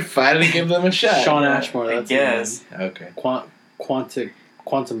I should finally give them a shot. Sean Ashmore. I That's guess. Okay. Quantum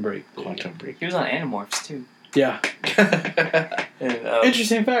Break. Quantum Break. He was on Animorphs too. Yeah. And,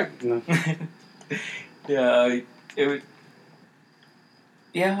 Interesting fact. No. yeah, it would.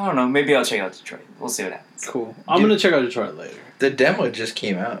 Yeah, I don't know. Maybe I'll check out Detroit. We'll see what happens. Cool. I'm gonna check out Detroit later. The demo just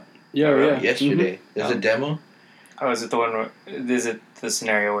came out Yeah. yesterday. There's a demo. Oh, is it the one where... Is it the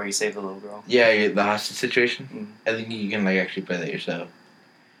scenario where you save the little girl? Yeah, the hostage situation. I think you can actually play that yourself.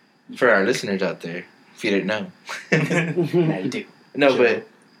 For our listeners out there, if you didn't know. Yeah, you do. No, but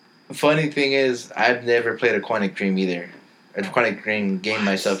funny thing is, I've never played a Quantic Dream either. A Quantic Dream game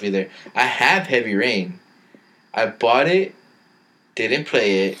myself either. I have Heavy Rain. I bought it, didn't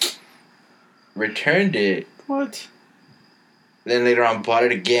play it, returned it, What? then later on bought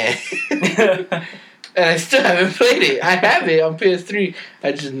it again. And I still haven't played it. I have it on PS3.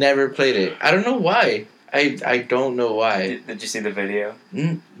 I just never played it. I don't know why. I don't know why. Did you see the video?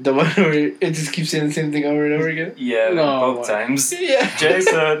 The one where it just keeps saying the same thing over and over again? Yeah, No, both what? times. Yeah.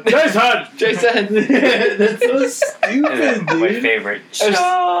 Jason. Jason. That's so stupid, My dude. favorite. I've-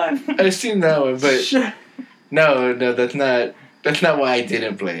 Sean. I've seen that one, but Shut- no, that's not why I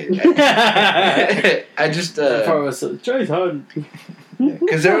didn't play it. I just That part was so Jason.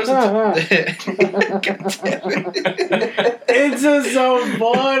 because there was God damn it. It's just so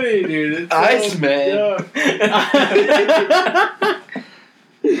funny, dude. It's so Iceman. dumb.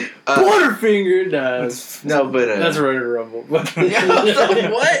 Butterfinger does. No, but That's Royal Rumble. But what? I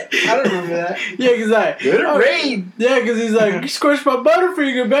don't remember that. Yeah, because Let it rain. Yeah, because he's like, squish my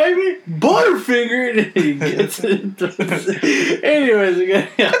Butterfinger, baby. Butterfinger. And he gets it. Anyways, again.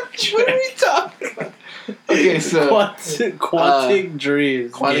 What are we talking about? Okay, so Quantic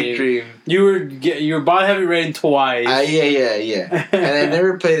Dreams. Quantic game. Dream. You were bought Heavy Rain twice. Yeah. And I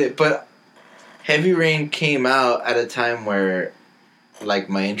never played it, but Heavy Rain came out at a time where, like,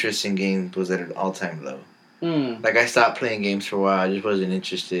 my interest in games was at an all-time low. Like, I stopped playing games for a while. I just wasn't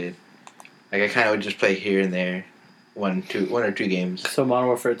interested. Like, I kind of would just play here and there, one or two games. So Modern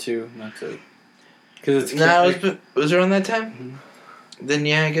Warfare 2, that's it. Because it's Was it around that time? Mm-hmm. Then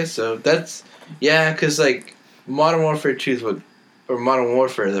yeah, I guess so. Because like Modern Warfare 2 is or Modern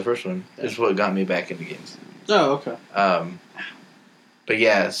Warfare, the first one, is what got me back into games. Oh, okay. But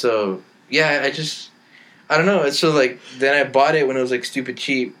yeah, so yeah, I don't know. So like then I bought it when it was like stupid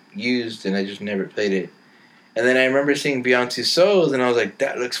cheap, used, and I just never played it. And then I remember seeing Beyond Two Souls, and I was like,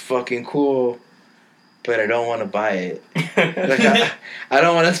 that looks fucking cool, but I don't want to buy it. Like I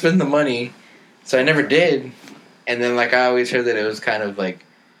don't want to spend the money, so I never did. And then like I always heard that it was kind of like,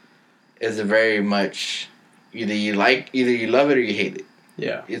 is a very much either you love it or you hate it.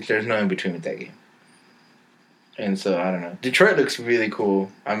 Yeah. There's no in between with that game. And so I don't know. Detroit looks really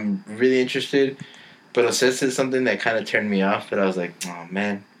cool. I'm really interested, but Assist is something that kind of turned me off. But I was like, oh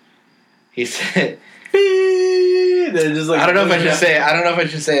man. He said, They're just like, I don't know if I should say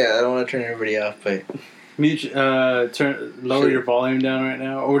it. I don't want to turn everybody off, but lower your volume down right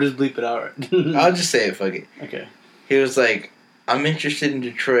now, or just bleep it out. I'll just say it. Fuck it. Okay. He was like, I'm interested in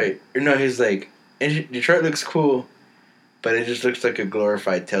Detroit. Or no, he's like, Detroit looks cool, but it just looks like a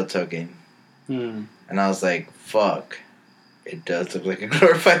glorified Telltale game. And I was like, fuck. It does look like a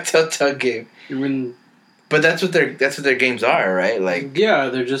glorified Telltale game. But that's what their games are, right? Like, yeah,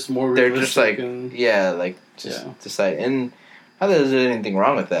 they're just more. They're just like, and, decide. And not that there's anything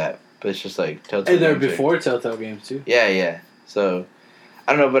wrong with that, but it's just like Telltale. And they're before Telltale games too. Yeah. So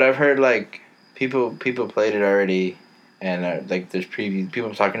I don't know, but I've heard like people played it already, and like there's preview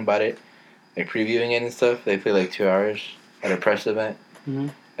people talking about it, like previewing it and stuff. They play like 2 hours at a press event. Mm-hmm.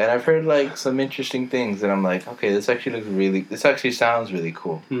 And I've heard like some interesting things, and I'm like, okay, this actually sounds really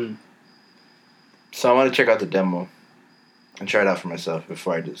cool. So I want to check out the demo and try it out for myself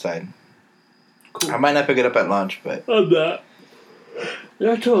before I decide. Cool. I might not pick it up at launch, but I'm not.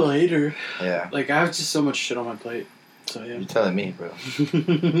 Not till later. Yeah. Like I have just so much shit on my plate. So yeah. You're telling me, bro.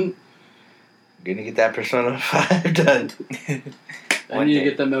 I'm gonna get that Persona 5 done. I need to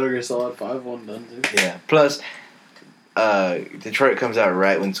get that Metal Gear Solid 5 one done too. Yeah. Plus, Detroit comes out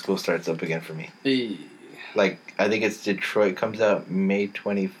right when school starts up again for me. Hey. Like, I think it's Detroit comes out May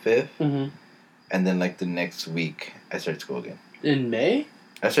 25th. Mm-hmm. And then, like, the next week, I start school again. In May?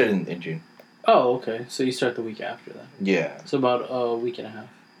 I started in June. Oh, okay. So you start the week after that. Yeah. So about a week and a half.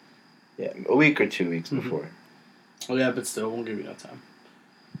 Yeah, a week or 2 weeks before. Oh yeah, but still, won't give you enough time.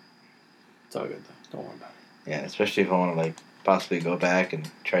 It's all good though. Don't worry about it. Yeah, especially if I want to like possibly go back and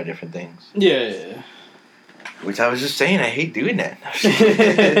try different things. Yeah. Which I was just saying, I hate doing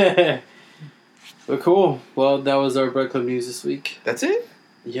that. But cool. Well, that was our Bread Club news this week. That's it?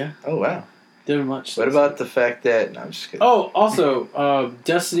 Yeah. Oh wow. Didn't much. What about the fact that... No, I'm just kidding. Oh, also,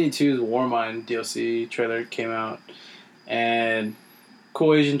 Destiny 2's Warmind DLC trailer came out. And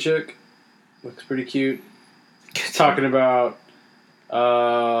cool Asian chick. Looks pretty cute. Talking about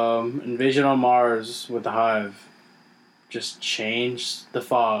invasion on Mars with the Hive. Just changed the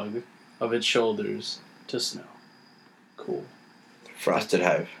fog of its shoulders to snow. Cool. Frosted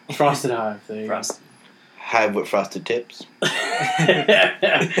Hive. Frosted Hive. There you Frosted. Hive with frosted tips. go.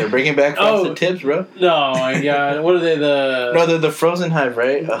 They're bringing back frosted tips, bro. No, my God. What are they? No, they're the frozen hive,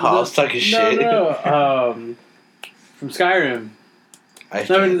 right? Oh, I was talking shit. No. From Skyrim. Ice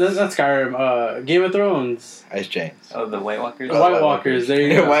No, Giants. that's not Skyrim. Game of Thrones. Ice Giants. Oh, the White Walkers? The White Walkers. There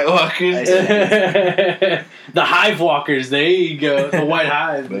you go. White Walkers. Ice The Hive Walkers. There you go. The White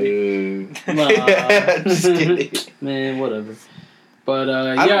Hive. Boo. Nah. Just kidding. Man, whatever. But,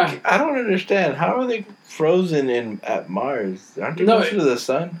 I don't understand. How are they frozen at Mars? Aren't they closer to the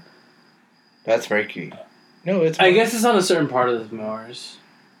sun? That's Mercury. No, it's Mars. I guess it's on a certain part of Mars.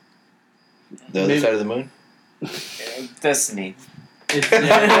 The other side of the moon? Destiny. It's,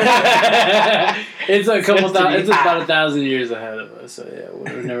 it's a couple thousand. It's about 1,000 years ahead of us. So yeah,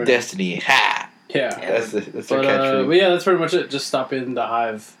 we'll never. Destiny. Ha! Yeah. That's their But catchphrase. yeah, that's pretty much it. Just stop in the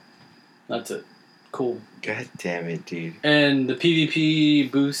Hive. That's it. Cool. God damn it, dude. And the PvP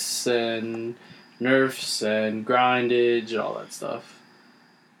boosts and nerfs and grindage and all that stuff.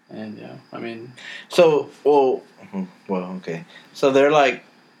 And yeah, I mean. So, well, okay. So they're like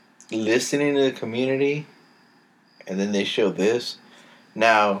listening to the community, and then they show this.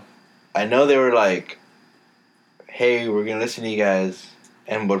 Now, I know they were like, hey, we're going to listen to you guys.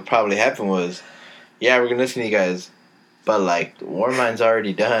 And what probably happened was, yeah, we're going to listen to you guys. But, like, Warmind's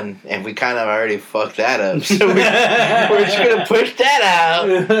already done, and we kind of already fucked that up. So we're just going to push that out.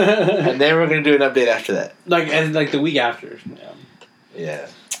 And then we're going to do an update after that. like the week after. Yeah. Yeah.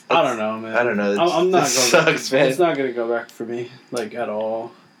 I don't know, man. I don't know. I'm not going sucks, man. It's not going to go back for me, like, at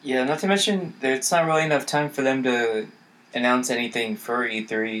all. Yeah, not to mention, it's not really enough time for them to announce anything for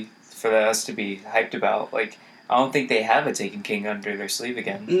E3 for us to be hyped about. Like, I don't think they have a Taken King under their sleeve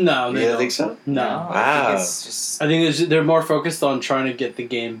again. No, they You don't think so? No. I Wow. think it's just... I think they're more focused on trying to get the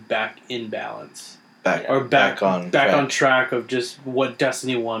game back in balance. Back on track of just what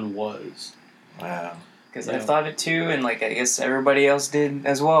Destiny 1 was. Wow. Because Yeah. I thought it too, and like I guess everybody else did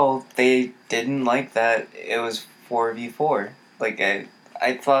as well. They didn't like that it was 4v4. Like I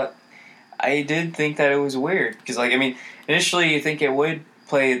did think that it was weird because like I mean initially you think it would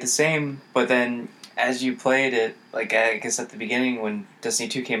play the same, but then as you played it, like I guess at the beginning when Destiny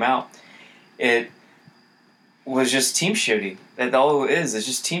 2 came out, it was just team shooting. That's all it is. It's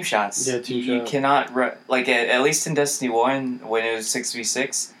just team shots. Yeah, team You shots. cannot like at least in Destiny 1 when it was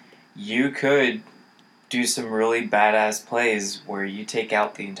 6v6, you could do some really badass plays where you take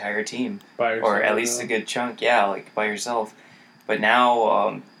out the entire team By yourself, or at least a good chunk, yeah, like by yourself. But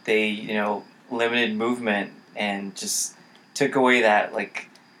now they limited movement and just took away that like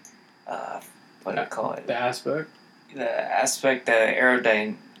what do you call it, The aspect. the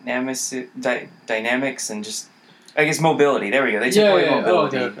aerodynamics dynamics and just I guess mobility. There we go. They took away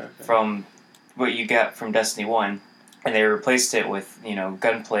mobility okay. from what you got from Destiny 1 and they replaced it with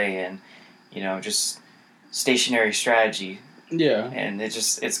gunplay and just stationary strategy. Yeah. And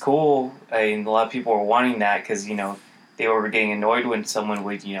it's cool. I mean, a lot of people were wanting that because they were getting annoyed when someone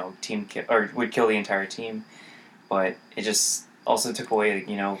would team kill or would kill the entire team, but it just also took away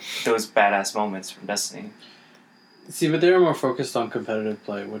those badass moments from Destiny. See, but they were more focused on competitive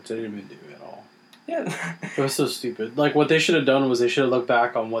play, which they didn't even do at all. Yeah. It was so stupid. Like, what they should have done was they should have looked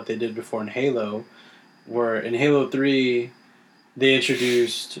back on what they did before in Halo, where in Halo 3, they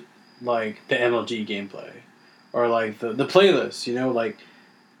introduced, like, the MLG gameplay. Or, like, the playlist,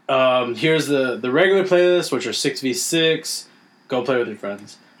 here's the regular playlist, which are 6v6, go play with your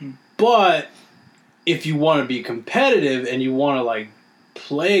friends. But if you want to be competitive and you want to, like,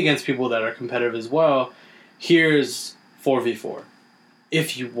 play against people that are competitive as well, here's 4v4.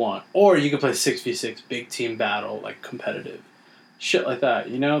 If you want. Or you can play 6v6, big team battle, like, competitive. Shit like that,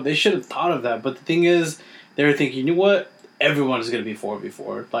 They should have thought of that. But the thing is, they were thinking, you know what? Everyone is going to be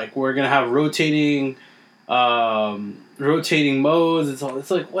 4v4. Like, we're going to have rotating modes.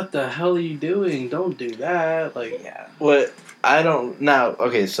 It's like, what the hell are you doing? Don't do that. Like, Yeah. What I don't now.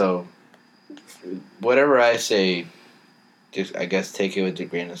 Okay, so whatever I say, just I guess take it with a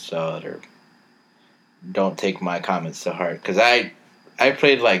grain of salt, or don't take my comments to heart because I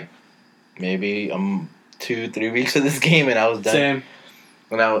played like maybe 2-3 weeks of this game and I was done. Same.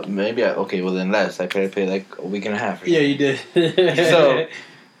 When okay, well then less. I played like a week and a half. Yeah, you did. So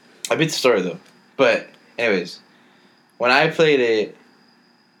I beat the story though. But anyways, when I played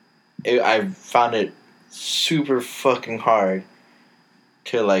I found it super fucking hard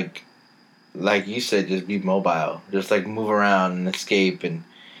to like you said, just be mobile, just like move around and escape and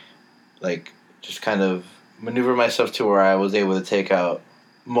like just kind of maneuver myself to where I was able to take out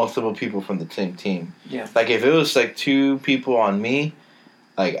multiple people from the same team. Yeah. Like if it was like 2 people on me,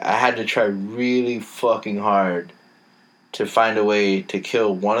 like I had to try really fucking hard to find a way to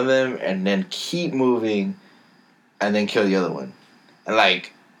kill one of them and then keep moving and then kill the other one. And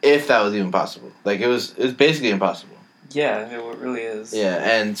like if that was even possible. Like it was basically impossible. Yeah, it really is. Yeah,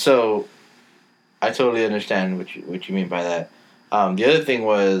 and so I totally understand what you mean by that. The other thing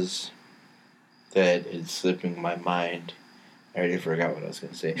was that it's slipping my mind. I already forgot what I was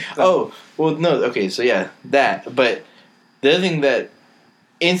going to say. Oh, well, no, okay, so yeah, that. But the other thing that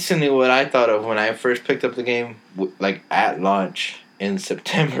instantly what I thought of when I first picked up the game, like at launch in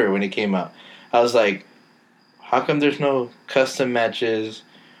September when it came out, I was like, how come there's no custom matches?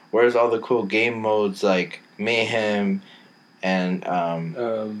 Where's all the cool game modes like Mayhem and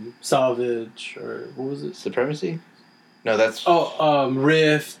Salvage or what was it? Supremacy? No, that's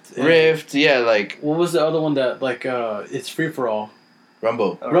Rift. Rift. Yeah, like what was the other one that like it's free for all?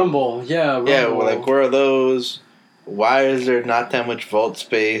 Rumble. Rumble. Yeah. Rumble. Yeah, well, like where are those? Why is there not that much vault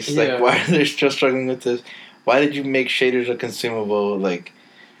space? Yeah. Like why are they still struggling with this? Why did you make shaders a consumable? Like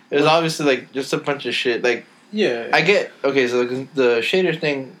it was obviously like just a bunch of shit. Like yeah. I get okay. So the shader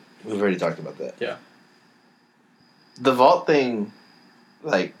thing, we've already talked about that. Yeah. The vault thing,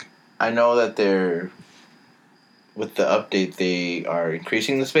 like I know that they're with the update they are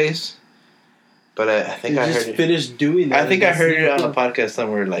increasing the space, but I think I heard finished doing that. I think I heard it on a podcast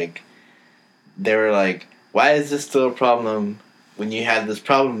somewhere. Like they were like, "Why is this still a problem when you had this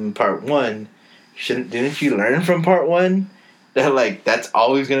problem in part 1? Didn't you learn from part 1 that like that's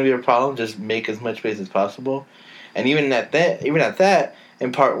always going to be a problem? Just make as much space as possible." And even at that,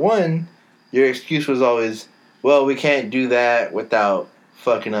 in part 1, your excuse was always, "Well, we can't do that without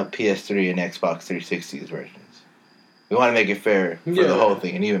fucking up PS3 and Xbox 360's versions. We want to make it fair for the whole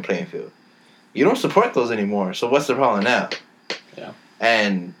thing, an even playing field." You don't support those anymore, so what's the problem now? Yeah.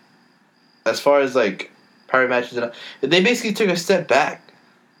 And as far as like private matches, they basically took a step back.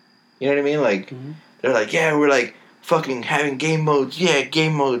 You know what I mean? Like they're like, yeah, we're like fucking having game modes. Yeah,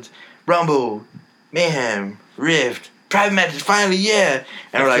 game modes. Rumble, Mayhem, Rift, private matches. Finally, yeah.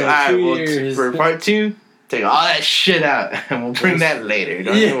 And we're like, all right, well, for part 2. Take all that shit out, and we'll bring that later.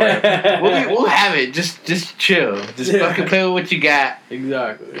 Don't you worry. We'll have it. Just chill. Just fucking play with what you got.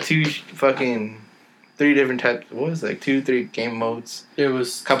 Exactly. 3 different types. What was it, like 2-3 game modes? It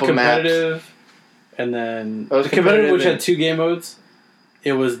was couple competitive, maps. And then it was competitive, which had 2 game modes.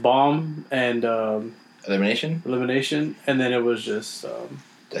 It was bomb and elimination, and then it was just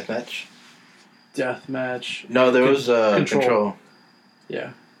deathmatch. Deathmatch. No, there was control.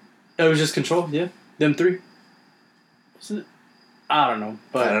 Yeah, it was just control. Yeah. Them 3. I don't know,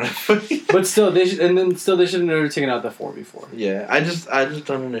 but I don't know. but still, they should have never taken out the 4 before. Yeah, I just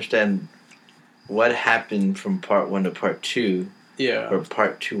don't understand what happened from part 1 to part 2. Yeah, where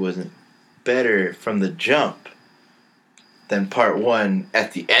part 2 wasn't better from the jump than part 1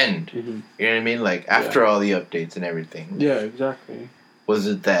 at the end. Mm-hmm. You know what I mean? Like after all the updates and everything. Yeah, exactly. Was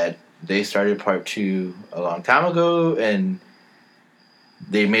it that they started part 2 a long time ago and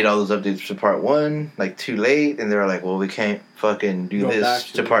they made all those updates to part 1 like too late, and they were like, well, we can't fucking do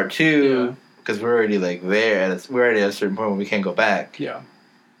this to part 2 because we're already like there we're already at a certain point where we can't go back. Yeah,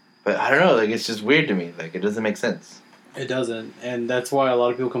 but I don't know, like it's just weird to me. Like it doesn't make sense. It doesn't, and that's why a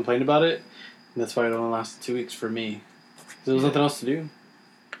lot of people complained about it, and that's why it only lasted 2 weeks for me. There was nothing else to do.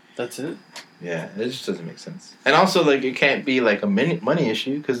 That's it. Yeah, it just doesn't make sense. And also, like, it can't be like a money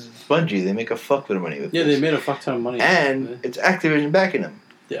issue because it's Bungie. They make a fuckload of money with this. They made a fuck ton of money. And it's Activision backing them.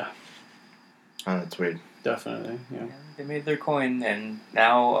 Yeah. Oh, that's weird. Definitely, yeah. They made their coin, and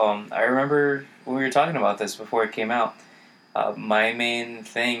now I remember when we were talking about this before it came out. My main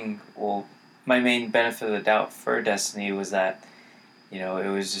benefit of the doubt for Destiny was that,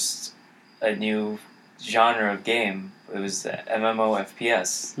 it was just a new genre of game. It was MMO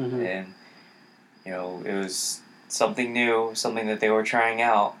FPS, and it was something new, something that they were trying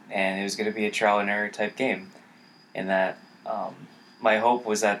out, and it was going to be a trial and error type game. And that my hope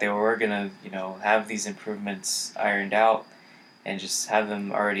was that they were going to have these improvements ironed out and just have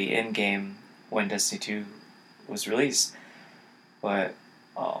them already in game when Destiny 2 was released. But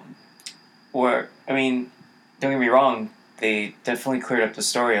I mean, don't get me wrong, they definitely cleared up the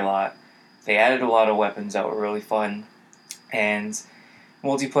story a lot. They added a lot of weapons that were really fun. And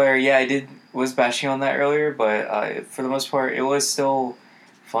multiplayer, yeah, was bashing on that earlier, but for the most part, it was still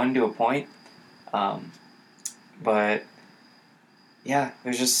fun to a point. But yeah,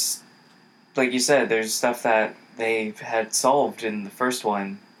 there's just, like you said, there's stuff that they had solved in the first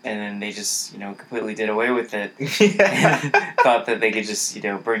one, and then they just, completely did away with it. Thought that they could just,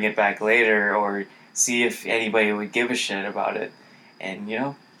 bring it back later or see if anybody would give a shit about it. And,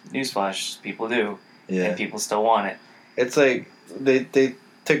 newsflash, people do. Yeah. And people still want it. It's like they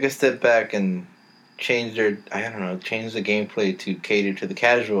took a step back and changed the gameplay to cater to the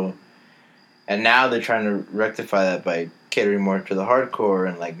casual. And now they're trying to rectify that by catering more to the hardcore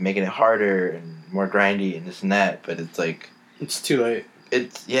and like making it harder and more grindy and this and that. But it's like it's too late.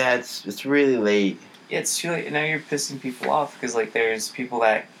 It's really late. Yeah, it's too late. Now you're pissing people off because like there's people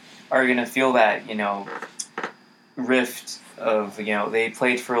that are gonna feel that rift of they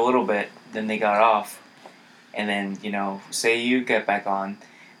played for a little bit, then they got off, and then say you get back on.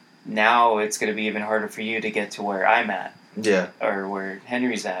 Now it's gonna be even harder for you to get to where I'm at. Yeah. Or where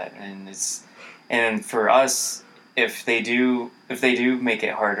Henry's at, and for us, if they do make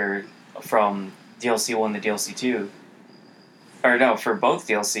it harder from DLC 1 to DLC 2, or no, for both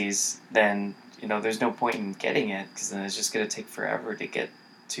DLCs, then there's no point in getting it because then it's just gonna take forever to get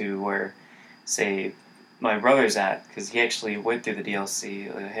to where, say, my brother's at because he actually went through the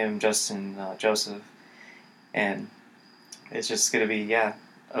DLC. Him, Justin, Joseph, and it's just gonna be a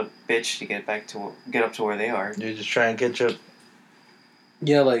bitch to get up to where they are. You're just trying to catch up.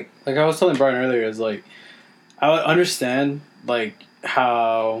 Yeah, like I was telling Brian earlier, is like I would understand like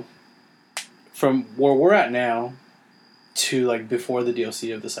how from where we're at now to like before the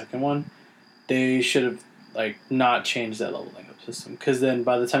DLC of the second one, they should have like not changed that leveling up system because then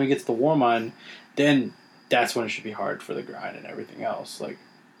by the time you get to the Warmind, then that's when it should be hard for the grind and everything else. Like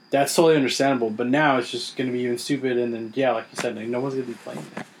that's totally understandable, but now it's just gonna be even stupid, and then like you said, like, no one's gonna be playing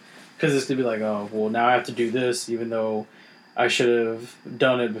it because it's gonna be like, oh well, now I have to do this even though I should have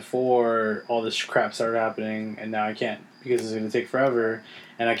done it before all this crap started happening, and now I can't because it's going to take forever,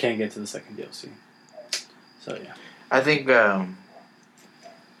 and I can't get to the second DLC. So yeah, I think I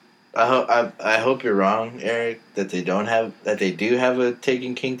hope you're wrong, Eric, that they do have a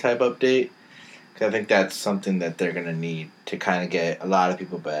Taken King type update, because I think that's something that they're gonna need to kind of get a lot of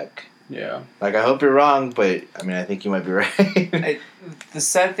people back. Yeah. Like I hope you're wrong, but I mean I think you might be right. The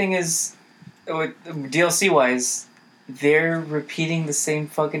sad thing is, DLC wise, they're repeating the same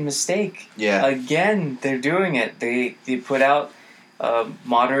fucking mistake. Yeah. Again, they're doing it. They put out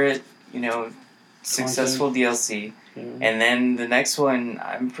moderate, successful DLC, and then the next one,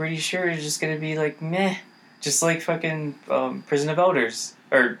 I'm pretty sure is just gonna be like meh, just like fucking Prison of Elders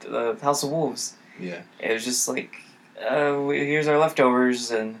or House of Wolves. Yeah. It was just like, here's our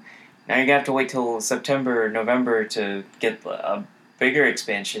leftovers, and now you're gonna have to wait till September or November to get a bigger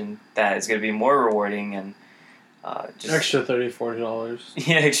expansion that is gonna be more rewarding and. Just extra $34.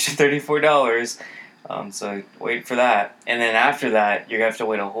 Yeah, extra $34. So wait for that, and then after that, you're gonna have to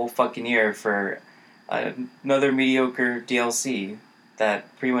wait a whole fucking year for another mediocre DLC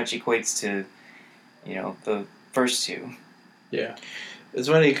that pretty much equates to, the first two. Yeah, it's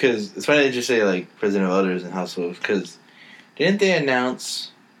funny that you say like Prison of Elders and House of Wolves, because didn't they announce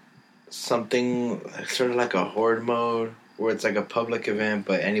something sort of like a horde mode where it's like a public event,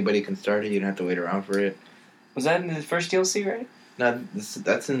 but anybody can start it. You don't have to wait around for it. Was that in the first DLC, right? No,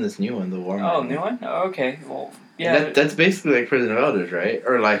 that's in this new one, the Warmind. Oh, new one? Oh, okay. Well, yeah. That's basically like Prison of Elders, right?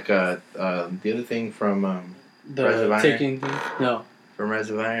 Or like the other thing from the Rise of Iron. Taking no. From Rise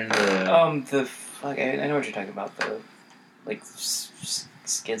of Iron. I know what you're talking about. The like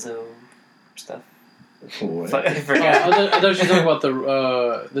schizo stuff. What? I forgot. I thought you were talking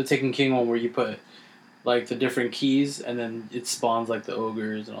about the Taken King one where you put like the different keys and then it spawns like the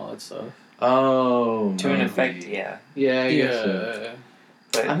ogres and all that stuff. Oh, to an effect, yeah. Yeah, I guess so.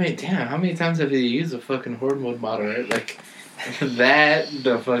 But I mean, damn, how many times have they used a fucking horde mode model, right? Like that,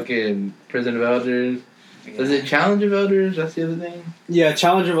 the fucking Prison of Elders. Yeah. Was it Challenge of Elders? That's the other thing. Yeah,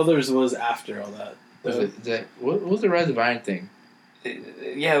 Challenge of Elders was after all that. What was the Rise of Iron thing?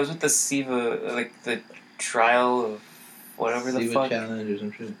 It was with the Siva, like the trial of whatever Siva the fuck. Challenge or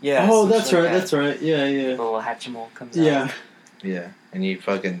some shit. Yeah. Oh, that's right. That's right. Yeah, yeah. The little Hatchimal comes out. Yeah. Yeah, and you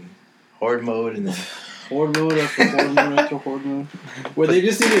fucking horde mode and then horde mode after horde mode after horde mode. Where they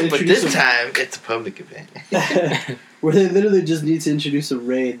just need to introduce. But this time it's a public event. Where they literally just need to introduce a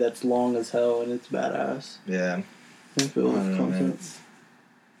raid that's long as hell and it's badass. Yeah. And filled with content.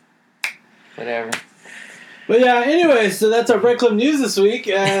 Whatever. But yeah, anyway, so that's our Break Club news this week.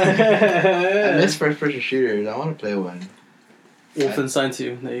 I miss first-person shooters. I want to play one. Wolfenstein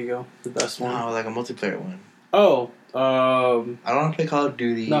 2. There you go. The best one. No, like a multiplayer one. Oh, I don't want to play Call of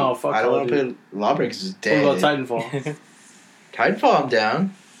Duty. No, fuck I don't Call want of to play Lawbreakers is dead. what about Titanfall? Titanfall, I'm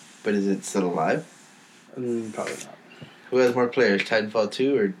down. But is it still alive? Probably not. Who has more players, Titanfall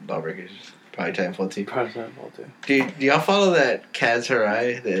 2 or Lawbreakers? Probably Titanfall 2. Probably Titanfall 2. Dude, do y'all follow that Kaz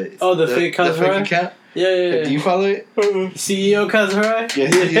Harai? The fake Kaz Harai? account? Yeah. Do you follow it? CEO Kaz Harai?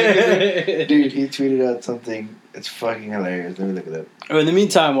 Yes. Dude, he tweeted out something. It's fucking hilarious. Let me look it up. In the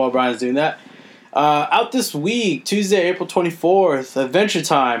meantime, while Brian's doing that, out this week, Tuesday, April 24th, Adventure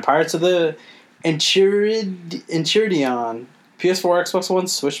Time, Pirates of the Enchiridion, PS4, Xbox One,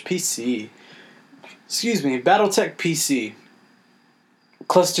 Switch, PC. Battletech PC.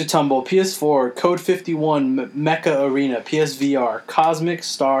 Cluster Tumble, PS4, Code 51, Mecha Arena, PSVR, Cosmic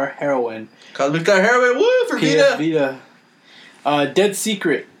Star Heroine, Cosmic Star Heroine, woo, for PS Vita! Dead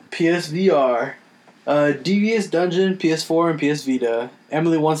Secret, PSVR, Devious Dungeon, PS4 and PS Vita,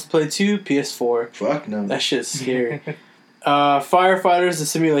 Emily Wants to Play 2, PS4. Fuck no. That shit's scary. Firefighters The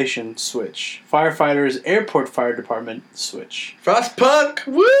Simulation, Switch. Firefighters Airport Fire Department, Switch. Frostpunk,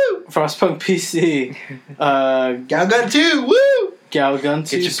 woo! Frostpunk PC. Galgun 2, woo! Galgun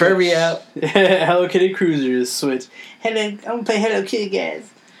 2, Get your Furby out. Hello Kitty Cruisers, Switch. I'm gonna play Hello Kitty,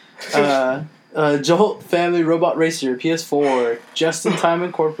 guys. Jolt Family Robot Racer, PS4. Just in Time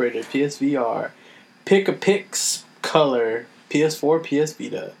Incorporated, PSVR. Pick a Pix Color, PS4, PS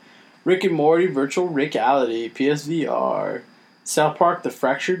Vita. Rick and Morty Virtual Reality, PSVR. South Park The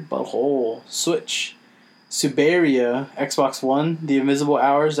Fractured Butthole, Switch. Subaria, Xbox One. The Invisible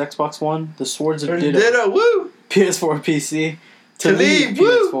Hours, Xbox One. The Swords of Ditto, woo! PS4, PC. To Leave,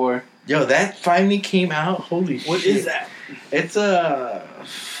 woo! PS4. Yo, that finally came out. Holy shit. What is that? It's a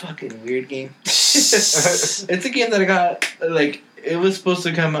fucking weird game. It's a game that I got, like, it was supposed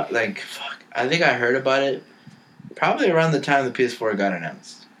to come out, like, fuck. I think I heard about it probably around the time the PS4 got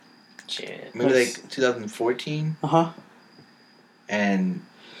announced. Shit. Maybe like 2014. Uh-huh. And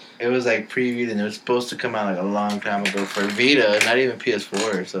it was like previewed and it was supposed to come out like a long time ago for Vita, not even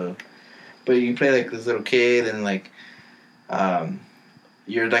PS4. So, but you play like this little kid and like,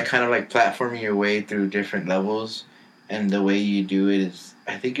 you're like kind of like platforming your way through different levels, and the way you do it is,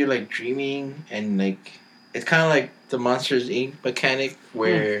 I think you're like dreaming and like it's kind of like the Monsters Inc. mechanic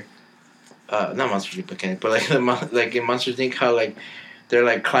where, not Monsters Inc. mechanic, but like like in Monsters Inc. how like they're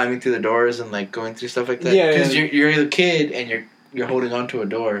like climbing through the doors and like going through stuff like that. Yeah, because yeah. you're a kid and you're holding onto a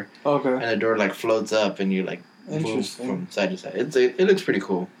door. Okay. And the door like floats up and you like move Interesting. from side to side. It looks pretty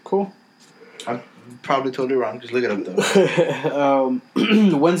cool. Cool. I'm probably totally wrong. Just look it up though.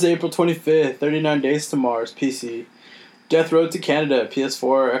 Wednesday, April 25th, 39 Days to Mars, PC. Death Road to Canada,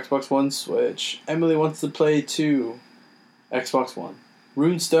 PS4, Xbox One, Switch. Emily Wants to Play 2, Xbox One.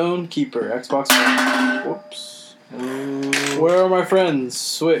 Runestone Keeper, Xbox One. Whoops. Where Are My Friends,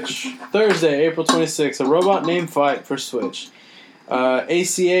 Switch. Thursday, April 26th, a robot name fight for Switch.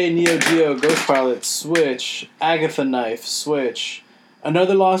 ACA Neo Geo Ghost Pilot, Switch. Agatha Knife, Switch.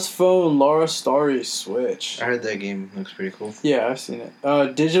 Another Lost Phone, Laura Starry, Switch. I heard that game looks pretty cool. Yeah, I've seen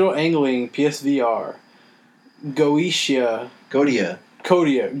it. Digital Angling, PSVR. Goetia. Godia,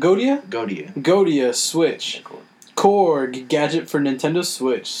 Switch. Korg, gadget for Nintendo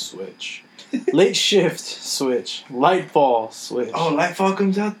Switch. Late Shift, Switch. Lightfall, Switch. Oh, Lightfall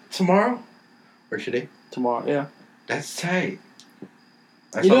comes out tomorrow? Or today? Tomorrow, yeah. That's tight.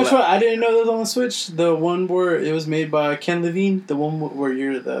 You know what? I didn't know that was on the Switch. The one where it was made by Ken Levine. The one where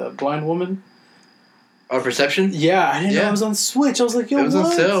you're the blind woman. Oh, Perception? Yeah, I didn't know it was on Switch. I was like, yo, it was what?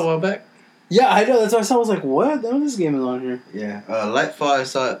 on sale a while back. Yeah, I know. That's what I saw. I was like, what? Oh, this game is on here. Yeah. Lightfall, I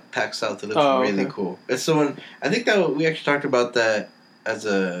saw it PAX South. It looks really cool. It's the one, I think that we actually talked about that as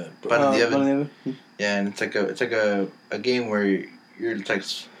a Bun in the Oven. Yeah, and it's like a game where you're like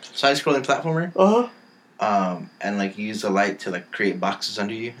side-scrolling platformer. Uh-huh. And like you use the light to like create boxes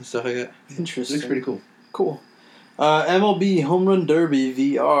under you and stuff like that. Interesting. It looks pretty cool. Cool. MLB Home Run Derby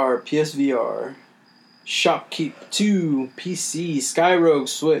VR, PSVR. Shopkeep 2, PC. Skyrogue,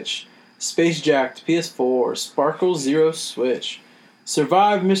 Switch. Space Jacked, PS4. Sparkle Zero, Switch.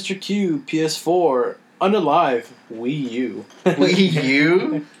 Survive Mr. Q, PS4. Unalive, Wii U. Wii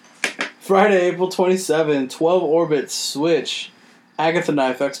U? Friday, April 27, 12 Orbits, Switch. Agatha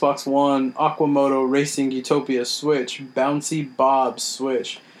Knife, Xbox One. Aquamoto Racing Utopia, Switch. Bouncy Bob,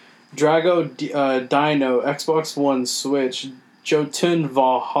 Switch. Drago Dino, Xbox One, Switch. Jotun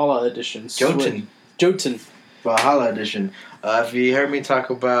Valhalla Edition, Switch. Jotun Valhalla Edition. If you heard me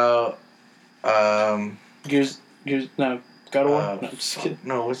talk about Gears, no, God of War? No, I'm just kidding.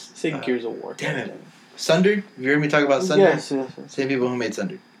 No, what's... Say Gears of War. Damn it. Sundered. Have you heard me talk about Sundered? Yes. Same people who made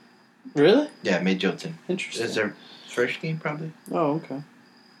Sundered. Really? Yeah, made Jotun. Interesting. It's their first game, probably. Oh, okay.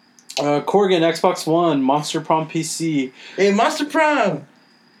 Corgan, Xbox One, Monster Prom PC. Hey, Monster Prom!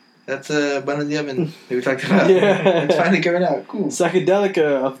 That's Bun in the Oven that we talked about. Yeah. It's finally coming out. Cool. Psychedelica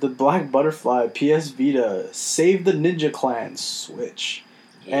of the Black Butterfly, PS Vita, Save the Ninja Clan, Switch.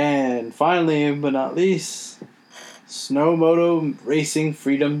 And finally, but not least, Snowmoto Racing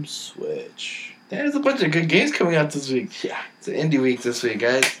Freedom, Switch. There's a bunch of good games coming out this week. Yeah. It's an indie week this week,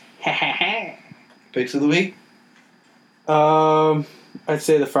 guys. Picks of the week? I'd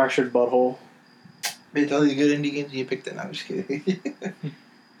say The Fractured Butthole. Bitch, all these good indie games you picked it. No, I'm just kidding.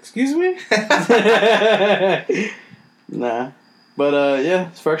 Excuse me? Nah. But, yeah,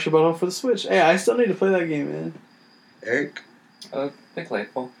 it's Fractured Butthole for the Switch. Hey, I still need to play that game, man. Eric? Pick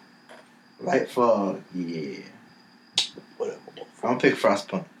Lightfall. Lightfall, yeah. Whatever. I'm gonna pick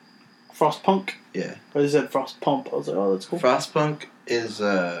Frostpunk. Frostpunk? Yeah. Or is that Frost Pump? I was like, oh, that's cool. Frostpunk is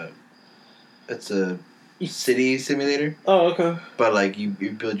it's a city simulator, Oh, okay. but like you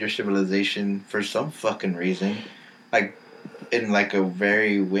build your civilization for some fucking reason, like in like a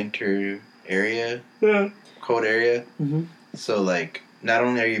very winter area, Yeah. cold area. Mm-hmm. So like not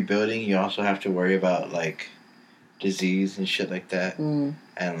only are you building, you also have to worry about like disease and shit like that, Mm.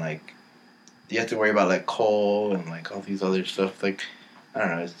 and like you have to worry about like coal and like all these other stuff. Like I don't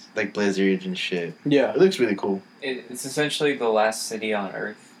know, it's like blizzards and shit. Yeah. It looks really cool. It's essentially the last city on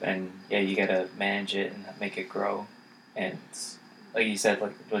Earth, and yeah, you gotta manage it and make it grow. And it's, like you said,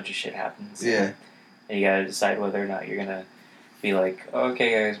 like a bunch of shit happens. Yeah. And you gotta decide whether or not you're gonna be like,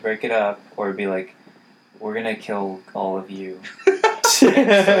 okay, guys, break it up, or be like, we're gonna kill all of you. So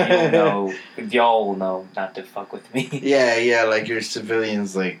y'all will know not to fuck with me. Yeah, like your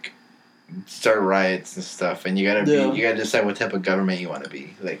civilians like start riots and stuff, and you gotta decide what type of government you want to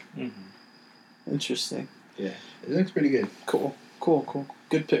be. Like, Interesting. yeah, it looks pretty good. Cool.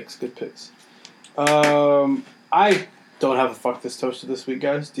 Good picks. I don't have a fuck this toaster this week,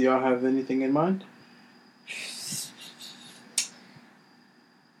 guys. Do y'all have anything in mind?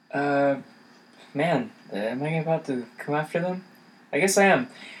 Man, am I about to come after them? I guess I am.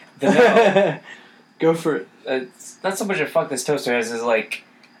 No, Go for it. it's not so much a fuck this toaster as is like,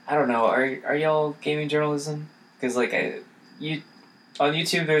 I don't know. Are y'all gaming journalism? Because like on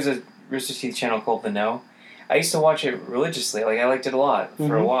YouTube there's a Rooster Teeth channel called The Know. I used to watch it religiously. Like I liked it a lot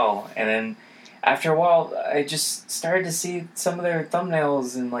for a while, and then after a while I just started to see some of their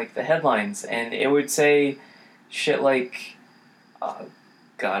thumbnails and like the headlines, and it would say shit like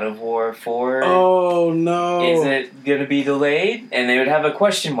God of War 4. Oh no! Is it gonna be delayed? And they would have a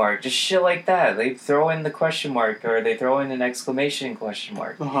question mark, just shit like that. They throw in the question mark, or they throw in an exclamation question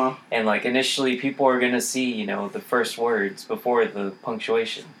mark. And like initially, people are gonna see the first words before the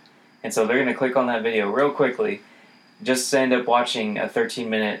punctuation, and so they're gonna click on that video real quickly, just to end up watching a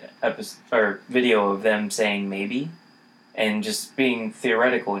 13-minute episode or video of them saying maybe, and just being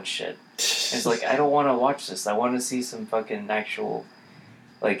theoretical and shit. And it's like I don't want to watch this. I want to see some fucking actual.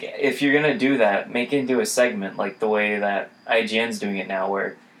 Like, if you're gonna do that, make it into a segment, like the way that IGN's doing it now,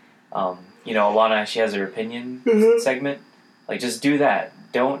 where, Alana actually has her opinion segment. Like, just do that.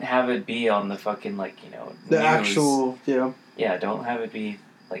 Don't have it be on the fucking, the the news. actual, yeah. Yeah, don't have it be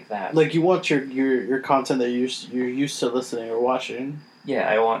like that. Like, you want your content that you're used to listening or watching. Yeah,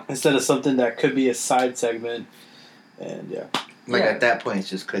 I want... Instead of something that could be a side segment, and yeah. Like, at that point, it's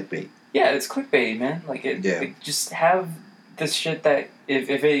just clickbait. Yeah, it's clickbait, man. Like, just have this shit that...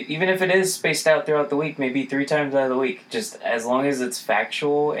 Even if it is spaced out throughout the week, maybe 3 times out of the week, just as long as it's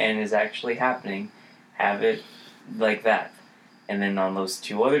factual and is actually happening, have it like that. And then on those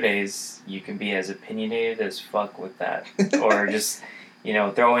 2 other days, you can be as opinionated as fuck with that. Or just,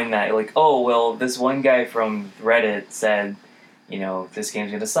 throw in that, like, oh, well, this one guy from Reddit said, this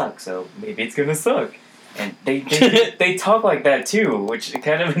game's gonna suck, so maybe it's gonna suck. And they talk like that too, which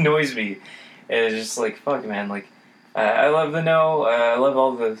kind of annoys me. And it's just like, fuck, man, like, I love The Know. I love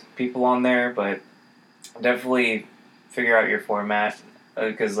all the people on there, but definitely figure out your format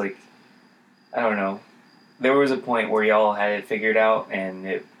because, I don't know. There was a point where y'all had it figured out, and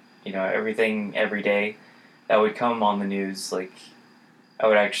it, everything every day that would come on the news, I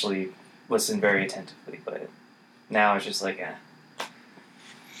would actually listen very attentively. But now it's just like,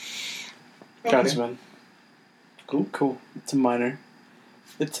 Gotcha, man. Cool. It's a minor.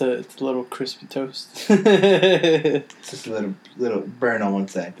 It's a little crispy toast. It's just a little burn on one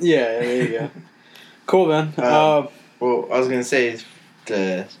side. Yeah, there you go. Cool, man. Well, I was gonna say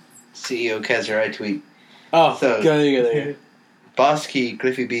the CEO Kazurai tweet. Oh, so, there you go. Boss Key,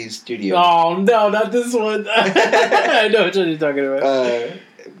 Cliffy B's studio. Oh no, not this one. I know what you're talking about.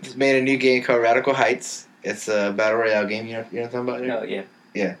 has made a new game called Radical Heights. It's a battle royale game. You know what I'm talking about? No,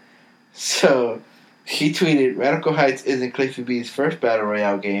 yeah. So he tweeted, "Radical Heights isn't Cliffy B's first battle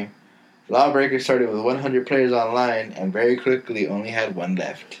royale game. Lawbreaker started with 100 players online and very quickly only had one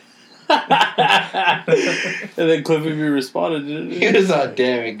left." And then Cliffy B responded, didn't He was a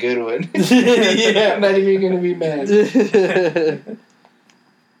damn good one. Yeah. I'm not even gonna be mad.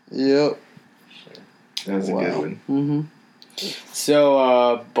 Yep. That was a good one. Mm-hmm.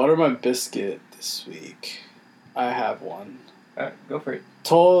 So, Butter My Biscuit this week. I have one. Alright, go for it.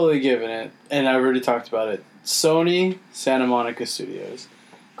 Totally giving it, and I already talked about it. Sony Santa Monica Studios.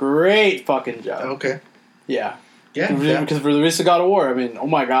 Great fucking job. Okay. Yeah. Yeah. Because for the release of God of War, I mean, oh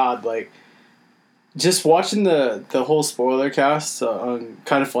my god, like, just watching the whole spoiler cast, kind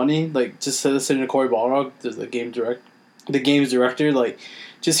of funny, like, just listening to Cory Balrog, the game's director, like,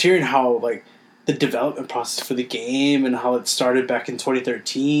 just hearing how, like, the development process for the game and how it started back in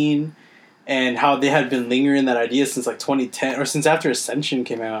 2013 and how they had been lingering that idea since, like, 2010, or since after Ascension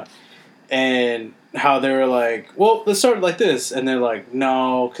came out, and how they were like, well, let's start like this, and they're like,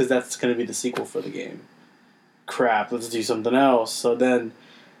 no, because that's going to be the sequel for the game. Crap, let's do something else. So then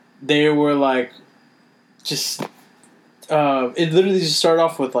they were like, just it literally just started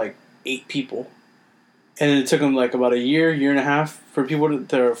off with like 8 people, and it took them like about a year and a half for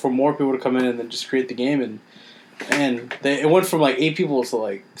more people to come in and then just create the game, and it went from like 8 people to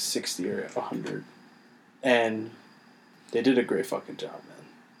like 60 or 100, and they did a great fucking job, man.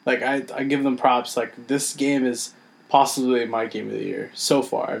 Like I give them props. Like, this game is possibly my game of the year so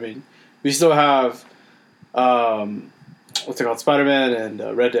far. I mean, we still have what's it called, Spider-Man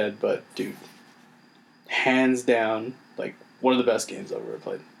and Red Dead, but dude, hands down, like, one of the best games I've ever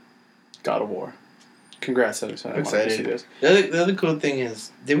played. God of War. Congrats, Santa Monica Excited. Studios. The other cool thing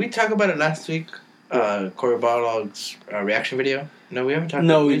is, did we talk about it last week? Cory Barlog's reaction video? No, we haven't talked.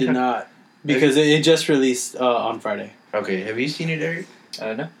 No, we did not, because it just released on Friday. Okay, have you seen it, Eric?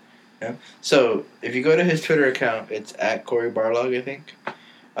 No. No. So if you go to his Twitter account, it's at Cory Barlog, I think.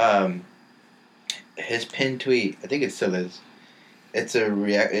 His pinned tweet, I think it still is. It's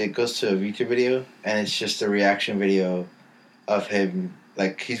it goes to a YouTube video, and it's just a reaction video of him,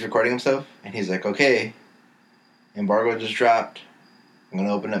 like, he's recording himself, and he's like, okay, embargo just dropped. I'm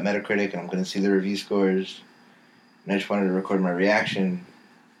gonna open up Metacritic, and I'm gonna see the review scores. And I just wanted to record my reaction,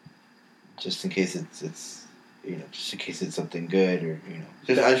 just in case it's just in case it's something good, or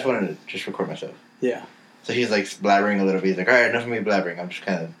I just wanted to just record myself. Yeah. So he's like blabbering a little bit. He's like, all right, enough of me blabbering. I'm just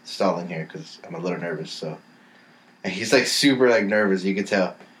kind of stalling here because I'm a little nervous. So, and he's like super like nervous. You could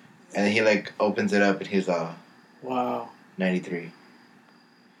tell. And then he like opens it up and he's wow, 93.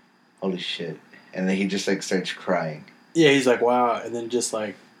 Holy shit! And then he just like starts crying. Yeah, he's like, wow, and then just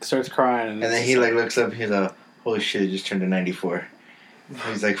like starts crying, and then he like looks up. And he's holy shit! It just turned to 94.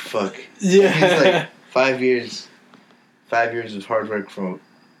 He's like, fuck. Yeah. And he's like 5 years. 5 years of hard work from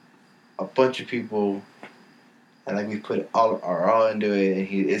a bunch of people. And like we put all into it,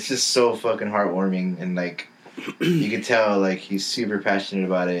 and it's just so fucking heartwarming, and like you can tell like he's super passionate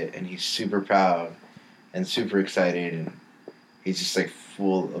about it, and he's super proud, and super excited, and he's just like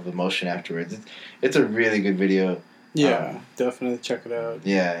full of emotion afterwards. It's a really good video. Yeah, definitely check it out.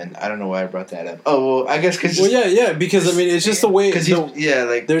 Yeah, and I don't know why I brought that up. Oh well, I guess because because I mean it's just the way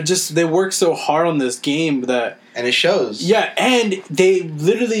they work so hard on this game and it shows. Yeah, and they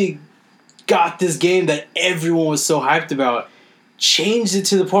literally got this game that everyone was so hyped about, changed it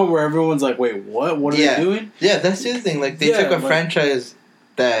to the point where everyone's like, wait, what? What are they doing? Yeah, that's the other thing. Like, they took a franchise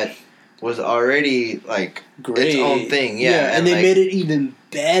that was already, like, great. Its own thing. Yeah, and they made it even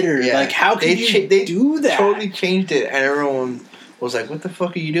better. Yeah. Like, how could they do that? They totally changed it, and everyone was like, what the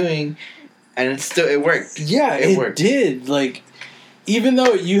fuck are you doing? And it worked. Yeah, it worked. Did. Like, even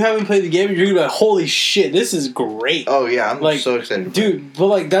though you haven't played the game, you're gonna be like, holy shit, this is great. Oh yeah, I'm like, so excited about it. But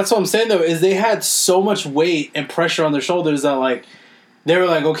like, that's what I'm saying though, is they had so much weight and pressure on their shoulders that like, they were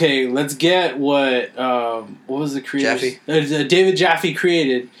like, okay, let's get what was the creator? David Jaffe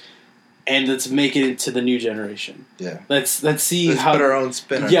created, and let's make it into the new generation. Yeah. Let's see how put our own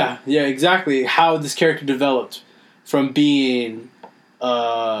spin on it. Yeah, exactly. How this character developed from being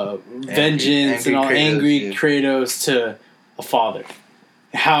vengeance and all angry Kratos to a father,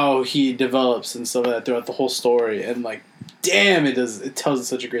 how he develops and stuff like that throughout the whole story, and like, damn, it tells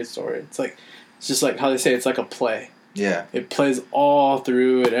such a great story. It's just like how they say, it's like a play. Yeah, it plays all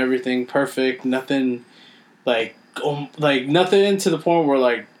through and everything perfect. Nothing nothing to the point where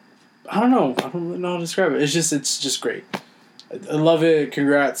like, I don't really know how to describe it. It's just great. I love it.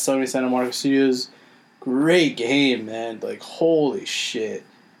 Congrats, Sony Santa Monica Studios. Great game, man. Like, holy shit.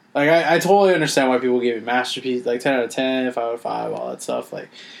 Like, I totally understand why people give it masterpiece, like 10 out of 10, 5 out of 5, all that stuff. Like,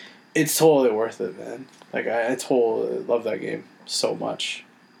 it's totally worth it, man. Like, I totally love that game so much.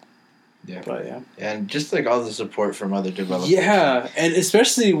 Yeah. But, yeah. And just, like, all the support from other developers. Yeah, and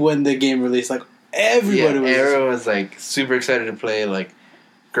especially when the game released, like, everyone was like, super excited to play, like,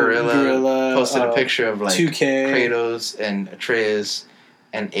 Gorilla posted a picture of, like, 2K. Kratos and Atreus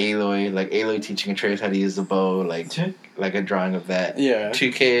and Aloy. Like, Aloy teaching Atreus how to use the bow, like a drawing of that. Yeah.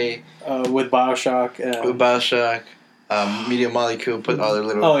 2K. With Bioshock. With Bioshock. Media Molecule put all their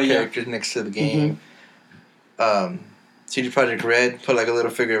little characters next to the game. CD Projekt Red put like a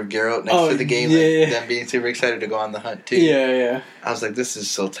little figure of Geralt next to the game. Yeah. Like, them being super excited to go on the hunt too. Yeah. I was like, this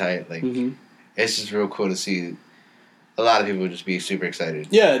is so tight. Like, it's just real cool to see a lot of people just be super excited.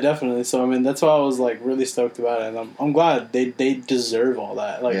 Yeah, definitely. So I mean, that's why I was like really stoked about it, and I'm glad they deserve all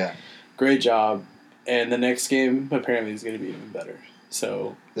that. Like, great job. And the next game apparently is going to be even better.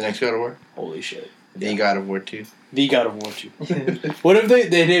 So the next God of War. Holy shit. The God of War 2. The God of War 2. What if they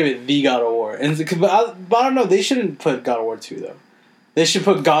name it The God of War? And but I don't know. They shouldn't put God of War 2 though. They should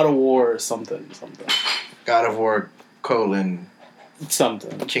put God of War something. God of War :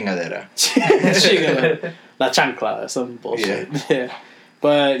 something. Chingadera. La chancla or some bullshit. Yeah.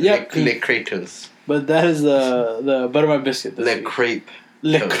 But yeah. Le Kratos. But that is the Buttermilk Biscuit. Le Crepe.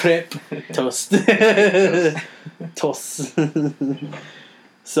 Le Crepe Toast. Toast.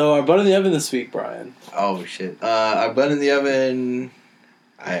 So our bun in the oven this week, Brian. Oh shit! Our bun in the oven.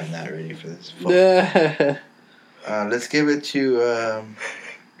 I am not ready for this. Let's give it to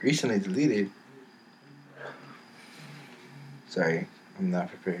recently deleted. Sorry, I'm not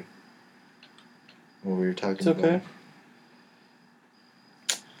prepared. What we were talking it's okay. about.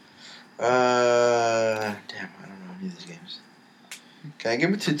 Damn, I don't know any of these games. Can I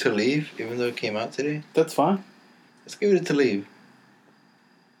give it to Leave, even though it came out today? That's fine. Let's give it to Leave.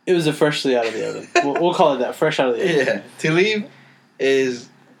 It was a freshly out of the oven. We'll call it that. Fresh out of the oven. Yeah. To Leave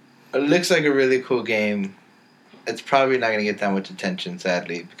looks like a really cool game. It's probably not going to get that much attention,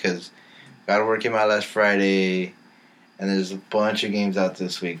 sadly, because God of War came out last Friday, and there's a bunch of games out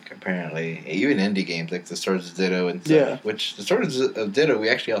this week, apparently. Even indie games, like the Swords of Ditto and stuff. Yeah. Which, the Swords of Ditto, we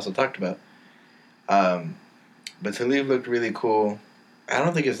actually also talked about. But To Leave looked really cool. I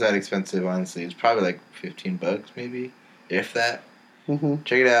don't think it's that expensive, honestly. It's probably like $15, maybe, if that. Mm-hmm.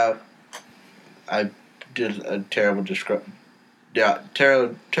 Check it out. I did a terrible job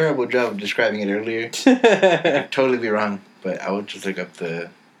of describing it earlier. I could totally be wrong, but I would just look up the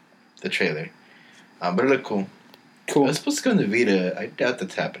trailer. But it looked cool. Cool. It's supposed to come to Vita. I doubt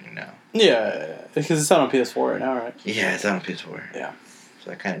that's happening now. Yeah, because it's not on PS4 right now, right? Yeah, it's not on PS4. Yeah.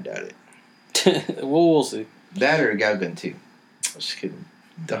 So I kind of doubt it. We'll see. That or Galgun 2. I'm just kidding.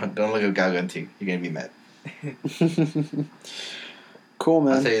 Don't look at Galgun 2. You're going to be mad. Cool,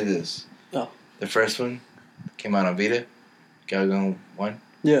 man. I'll tell you this. Oh. The first one came out on Vita. Galgun 1.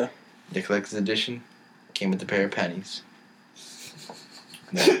 Yeah. The collector's edition came with a pair of panties.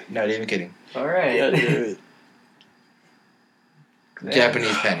 No, not even kidding. Alright. Yeah, dude.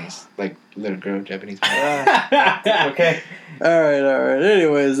 Japanese panties. Like little girl Japanese panties. Okay. Alright.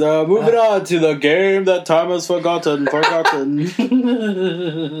 Anyways, moving on to the game that time has forgotten.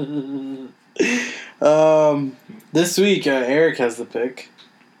 This week, Eric has the pick.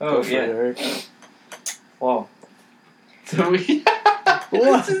 Oh, Go for yeah. it, Eric. Well. So we...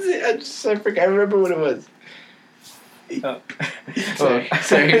 What is it? I forgot. I remember what it was. Oh. Sorry.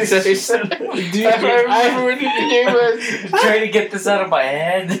 Dude, I remember what the game was. Trying to get this out of my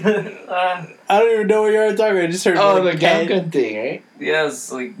head. I don't even know what you're talking about. I just heard. Oh, like, the Galgun thing, right?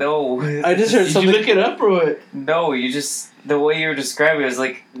 Yes, like, no. I just heard Did something. you look it up or what? No, you just... The way you were describing it was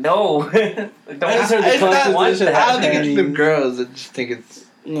like, no. Don't I just heard the It's not- collector's want edition that. I don't think it's panties. the girls. I just think it's...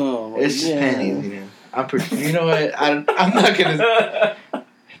 No, It's just yeah. panties, you know. I'm pretty... You know what? I'm not gonna...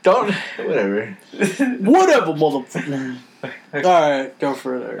 Don't... Whatever. Whatever, motherfucker. Alright, go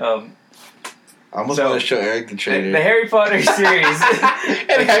for it, Eric. I almost So, want to show Eric the trailer. the Harry Potter series.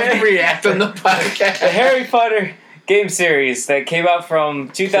 and have him react on the podcast. The Harry Potter game series that came out from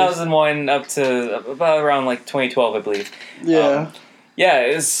 2001 up to about around like 2012, I believe. Yeah. Yeah,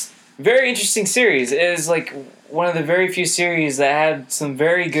 it's a very interesting series. It is like one of the very few series that had some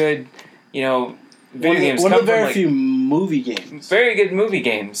very good, video games. One come of the very from, like, few movie games. very good movie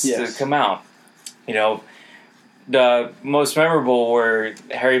games Yes. to come out. The most memorable were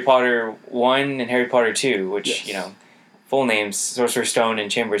Harry Potter 1 and Harry Potter 2, which, Yes. full names, Sorcerer's Stone and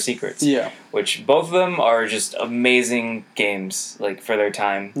Chamber of Secrets. Yeah. Which both of them are just amazing games, like, for their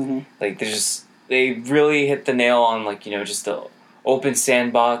time. Mm-hmm. Like, they really hit the nail on, like, just the open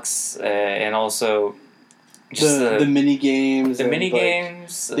sandbox, and also just the mini games, the and, mini like,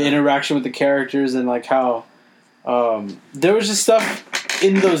 games, the interaction with the characters, and like how there was just stuff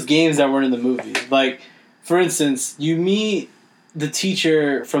in those games that weren't in the movie. Like, for instance, you meet the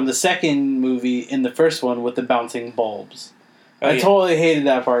teacher from the second movie in the first one with the bouncing bulbs. I totally hated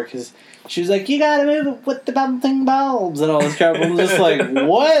that part because she was like, "You gotta move with the bouncing bulbs," and all this crap. I'm just like,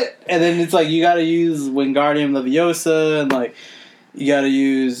 "What?" And then it's like you gotta use Wingardium Leviosa, and like you gotta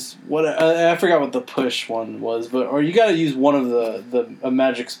use what I forgot what the push one was, or you gotta use one of the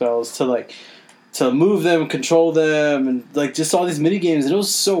magic spells to move them, control them, and like just all these mini games. And it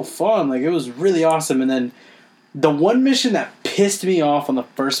was so fun. Like, it was really awesome. And then the one mission that pissed me off on the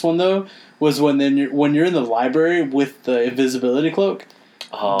first one though was when you're in the library with the invisibility cloak,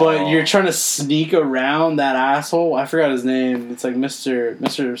 but you're trying to sneak around that asshole. I forgot his name. It's like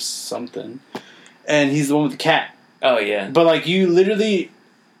Mr. something, and he's the one with the cat. Oh yeah. But like you literally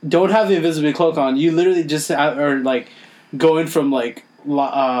don't have the invisibility cloak on. You literally just are like going from like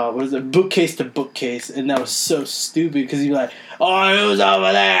what is it, bookcase to bookcase, and that was so stupid because you're like, "Oh, who's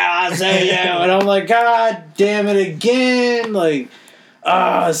over there? I say you," and I'm like, "God damn it again!" Like,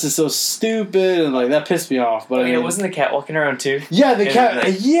 this is so stupid, and like that pissed me off. But yeah, wasn't the cat walking around too? Yeah, the cat.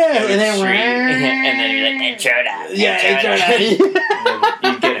 Like, yeah, and then you're like, "Intruder." You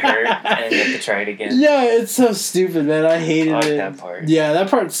get hurt, and you have to try it again. Yeah, it's so stupid, man. I hated it. That part. Yeah, that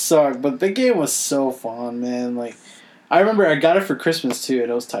part sucked, but the game was so fun, man. Like, I remember I got it for Christmas too,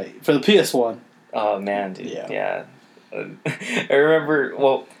 and it was tight for the PS1. Oh man, dude. Yeah. I remember.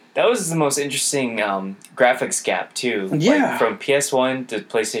 Well, that was the most interesting graphics gap too. Yeah. Like, from PS1 to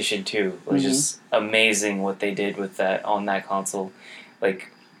PlayStation 2, it was just amazing what they did with that on that console.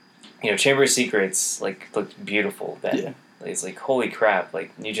 Like, Chamber of Secrets looked beautiful then. Yeah. It's like, holy crap!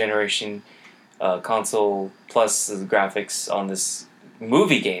 Like, new generation console plus the graphics on this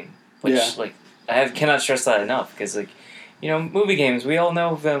movie game, which like I cannot stress that enough because like. Movie games, we all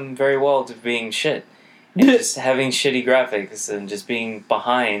know them very well to being shit. And just having shitty graphics and just being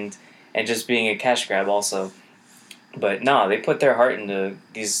behind and just being a cash grab also. But no, they put their heart into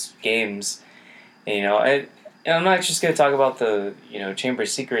these games. And, I'm not just going to talk about the, Chamber of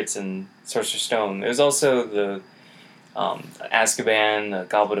Secrets and Sorcerer's Stone. There's also the Azkaban, the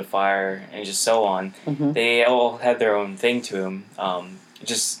Goblet of Fire, and just so on. Mm-hmm. They all had their own thing to them.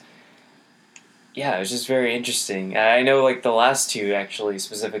 Yeah, it was just very interesting. I know, like, the last two, actually,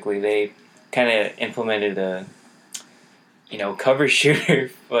 specifically, they kind of implemented a, cover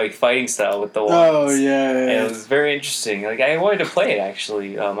shooter, like, fighting style with the wands. Oh, yeah. And it was very interesting. Like, I wanted to play it,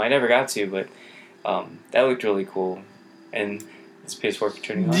 actually. I never got to, but that looked really cool. And this PS4 for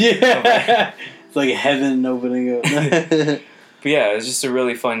turning on. Yeah! It's like heaven opening up. But yeah, it was just a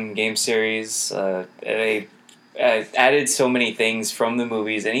really fun game series. They added so many things from the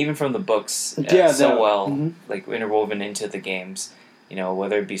movies and even from the books well, like interwoven into the games.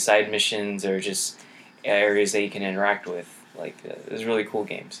 Whether it be side missions or just areas that you can interact with. Like, it was really cool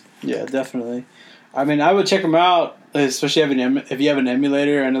games. Yeah, definitely. I mean, I would check them out, especially if you have an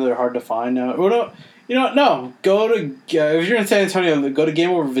emulator. I know they're hard to find now. No. Go to if you're in San Antonio, go to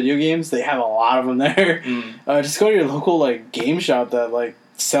Game Over Video Games. They have a lot of them there. Just go to your local like game shop that like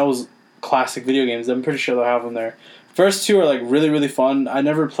sells classic video games. I'm pretty sure they'll have them there. First two are like really, really fun. I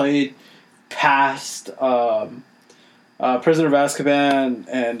never played past Prisoner of Azkaban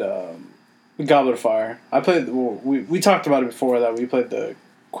and Goblet of Fire. I played. We talked about it before that we played the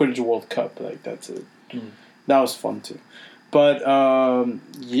Quidditch World Cup. Like that's it. That was fun too. But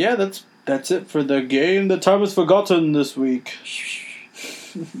yeah, that's it for the game that time is forgotten this week.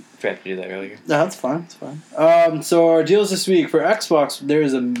 Forgot to do that earlier. No, that's fine. It's fine. So our deals this week for Xbox, there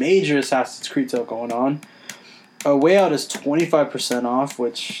is a major Assassin's Creed sale going on. Way Out is 25% off,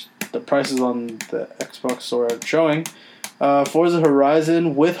 which the prices on the Xbox store are showing. Forza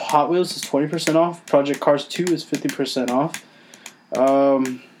Horizon with Hot Wheels is 20% off. Project Cars 2 is 50% off.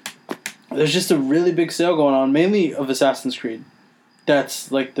 There's just a really big sale going on, mainly of Assassin's Creed.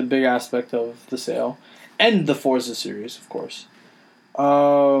 That's like the big aspect of the sale, and the Forza series, of course.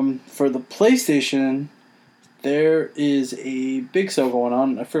 For the PlayStation, there is a big sale going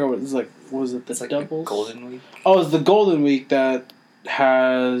on. I forgot what it was like. Was it the doubles? The Golden Week? Oh, it's the Golden Week that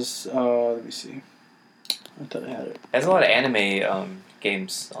has. Let me see. I thought I had it. It has a lot of anime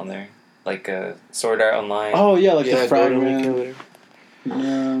games on there, like Sword Art Online. Oh yeah, like the Fragment.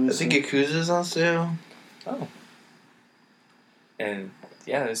 I think Yakuza's on sale. Oh. And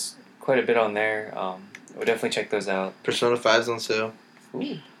yeah, there's quite a bit on there. We'll definitely check those out. Persona 5's on sale.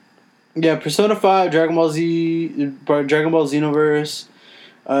 Ooh. Yeah, Persona 5, Dragon Ball Xenoverse,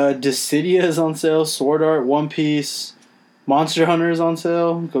 Dissidia is on sale, Sword Art, One Piece, Monster Hunter is on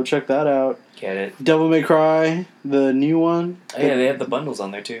sale. Go check that out. Get it? Devil May Cry, the new one. Oh, yeah, they have the bundles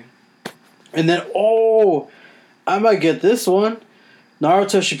on there too. And then, I might get this one.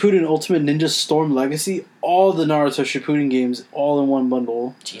 Naruto Shippuden Ultimate Ninja Storm Legacy. All the Naruto Shippuden games all in one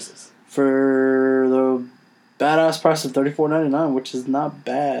bundle. Jesus. For the badass price of $34.99, which is not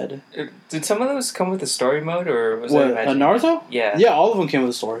bad. Did some of those come with a story mode, or was What, that Naruto? Yeah. Yeah, all of them came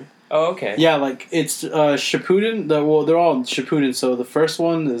with a story. Oh, okay. Yeah, like, it's Shippuden. They're all Shippuden, so the first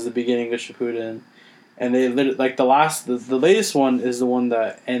one is the beginning of Shippuden. And they like the latest one is the one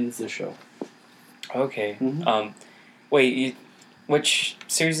that ends the show. Okay. Mhm. Wait, which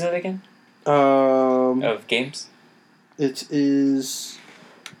series is that again? Of games? It is...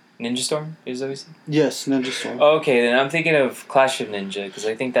 Ninja Storm? Is that what you said? Yes, Ninja Storm. Oh, okay, then I'm thinking of Clash of Ninja, because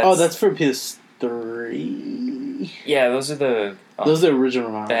I think that's... that's for PS3. Yeah, those are the... Those are the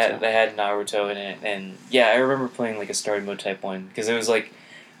original Naruto. That had Naruto in it, and yeah, I remember playing like a story mode type one, because it was like,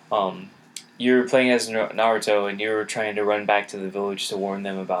 you were playing as Naruto, and you were trying to run back to the village to warn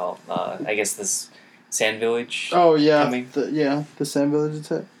them about, I guess, this Sand Village. Oh yeah, coming. The Sand Village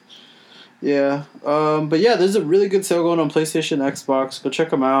attack. Yeah, but yeah, there's a really good sale going on PlayStation, Xbox. Go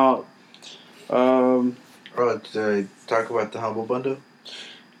check them out. Did I talk about the Humble Bundle?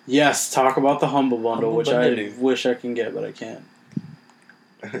 Yes, talk about the Humble Bundle, Humble which Bundle. I wish I can get, but I can't.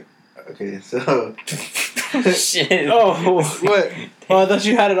 Okay, so... Shit. Oh, What? oh, I thought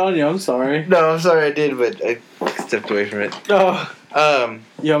you had it on you. I'm sorry. No, I'm sorry I did, but I stepped away from it. Oh,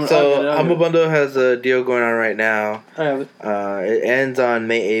 yeah. Humble Bundle has a deal going on right now. I have it. It ends on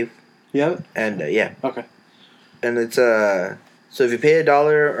May 8th. You have it? And, yeah. Okay. And it's, so if you pay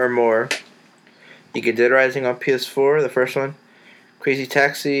 $1 or more, you get Dead Rising on PS4, the first one. Crazy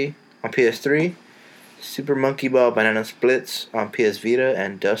Taxi on PS3. Super Monkey Ball Banana Splits on PS Vita,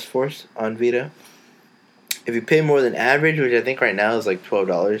 and Dust Force on Vita. If you pay more than average, which I think right now is like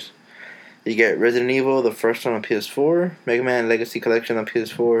 $12, you get Resident Evil, the first one on PS4, Mega Man Legacy Collection on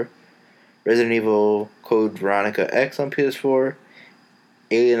PS4, Resident Evil Code Veronica X on PS4,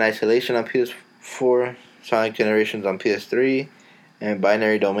 Alien Isolation on PS4, Sonic Generations on PS3, and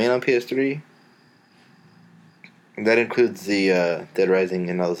Binary Domain on PS3. That includes the Dead Rising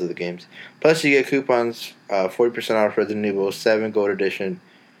and all those other games. Plus, you get coupons, 40% off Resident Evil 7 Gold Edition,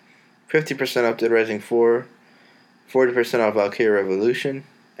 50% off Dead Rising 4, 40% off Valkyria Revolution,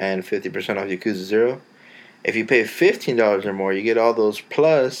 and 50% off Yakuza 0. If you pay $15 or more, you get all those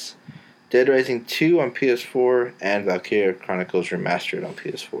plus Dead Rising 2 on PS4 and Valkyria Chronicles Remastered on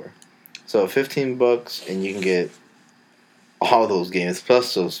PS4. So $15 and you can get all those games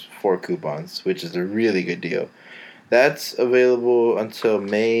plus those 4 coupons, which is a really good deal. That's available until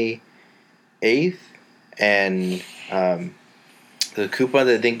May 8th, and the coupons,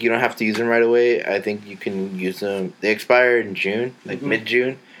 I think you don't have to use them right away. I think you can use them. They expire in June, like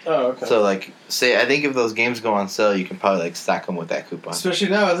mid-June. Oh, okay. So, I think if those games go on sale, you can probably, stack them with that coupon. Especially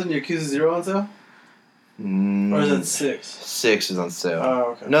now, isn't Yakuza 0 on sale? Or is it 6? 6 is on sale. Oh,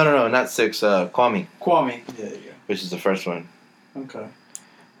 okay. No, not 6. Kwame. Kwame. Yeah, there you Which is the first one. Okay.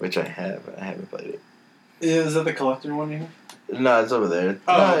 Which I have. I haven't played it. Is that the collector one here? No, it's over there.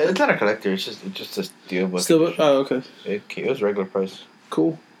 Oh, no, okay. It's not a collector. It's just a deal book. Okay. It was regular price.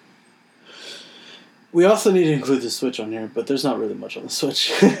 Cool. We also need to include the Switch on here, but there's not really much on the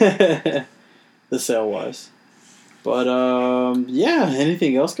Switch. The sale-wise. But, yeah.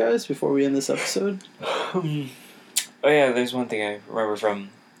 Anything else, guys, before we end this episode? Oh, yeah, there's one thing I remember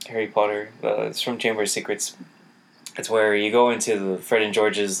from Harry Potter. It's from Chamber of Secrets. It's where you go into the Fred and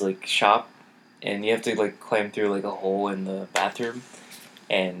George's, shop, and you have to, climb through, a hole in the bathroom,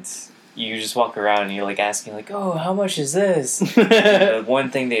 and you just walk around and you're, asking, oh, how much is this? The one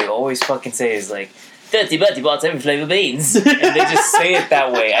thing they always fucking say is, 30 Bertie Bott's every flavor beans. And they just say it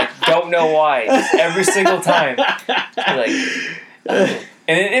that way. I don't know why. Every single time. And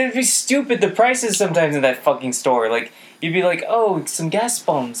it'd be stupid, the prices sometimes in that fucking store. You'd be oh, some gas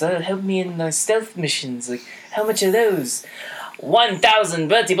bombs. That'll help me in my stealth missions. How much are those? 1,000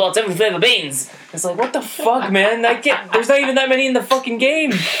 Bertie Bott's every flavor beans. It's what the fuck, man? There's not even that many in the fucking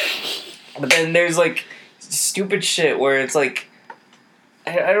game. But then there's stupid shit where it's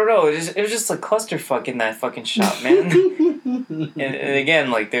I don't know. It was just a clusterfuck in that fucking shop, man. and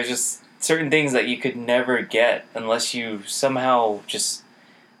again, there's just certain things that you could never get unless you somehow just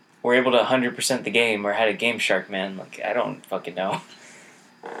were able to 100% the game or had a Game Shark, man. I don't fucking know.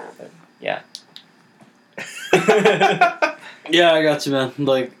 But, yeah. Yeah, I got you, man.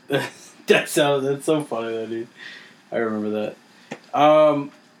 That's so funny, though, dude. I remember that.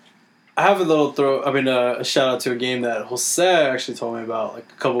 I have a shout out to a game that Jose actually told me about a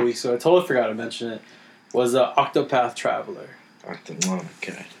couple weeks ago. I totally forgot to mention it. was Octopath Traveler. Oh my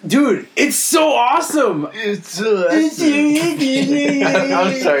god. Dude, it's so awesome! It's so awesome.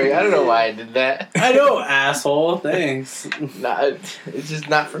 I'm sorry, I don't know why I did that. I know, asshole. Thanks. Nah, it's just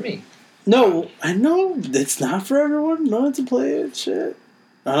not for me. No, I know it's not for everyone. No one to play it. Shit.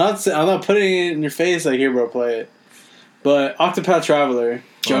 I'm not putting it in your face like, here, bro, play it. But Octopath Traveler.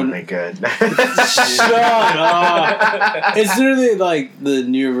 Oh my god. Shut up. It's literally like the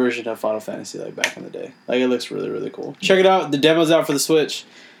newer version of Final Fantasy, like back in the day. Like, it looks really, really cool. Check it out. The demo's out for the Switch.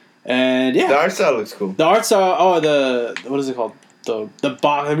 And yeah. The art style looks cool. The art style, what is it called? The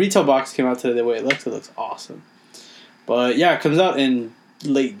box, the retail box came out today. The way it looks awesome. But yeah, it comes out in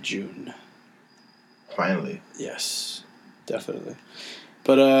late June. Finally. Yes, definitely.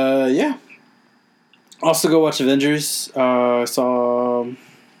 But yeah. Also go watch Avengers. I've also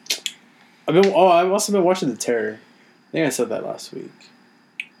been watching The Terror. I think I said that last week.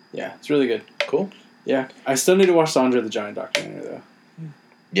 Yeah, it's really good. Cool. Yeah, I still need to watch the Andre the Giant documentary though.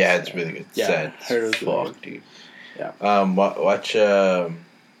 Yeah, it's really good. Yeah, Sad. I heard it was really Fuck, dude. Yeah. Watch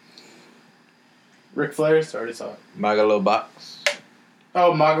Ric Flair's already saw it. Megalobox.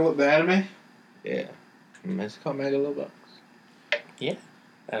 Oh, Magalo, the anime. Yeah. Is it called Megalobox?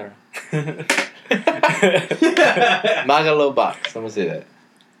 I don't know. Megalobox. I'm gonna say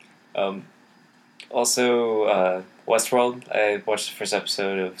that. Also, Westworld. I watched the first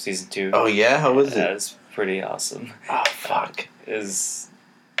episode of season 2. Oh yeah, how was That it? was pretty awesome. Oh fuck. I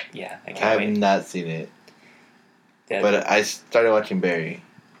I can't have wait. not seen it, Yeah, but I started watching Barry,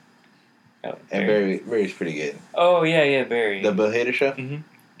 oh, and Barry's pretty good. Oh yeah, Barry. The Bill Hader show, Mhm.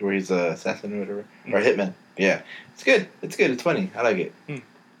 where he's a assassin or whatever, or hitman. Yeah, it's good. It's good. It's funny. I like it.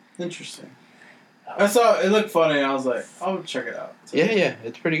 Interesting. I saw it looked funny. And I was like, I'll check it out. So, Yeah,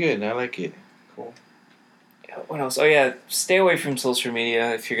 it's pretty good. I like it. cool. What else? Oh yeah, stay away from social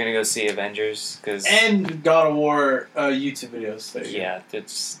media if you're gonna go see Avengers, because And God of War YouTube videos. There you go. yeah,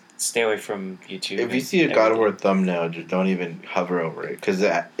 stay away from YouTube. If you and see a God of War everything. thumbnail, just don't even hover over it, because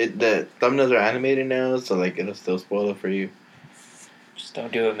the thumbnails are animated now, so like it'll still spoil it for you. Just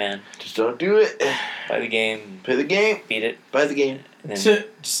don't do it, man. Just don't do it. Buy the game, Play the game. beat it, Buy the game. and then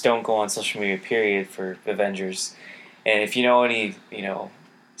just don't go on social media. Period for Avengers. And if you know any,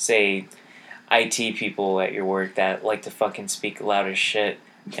 say, IT people at your work that like to fucking speak loud as shit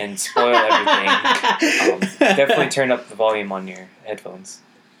and spoil everything, definitely turn up the volume on your headphones.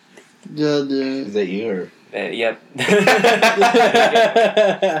 Yeah, dude. Is that you or? Yep.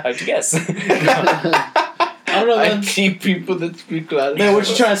 How'd you guess? I don't know, man. IT people that speak loud. Man, what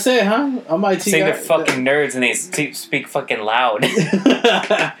you trying to say, huh? I'm IT Saying guy. they're fucking nerds and they speak fucking loud.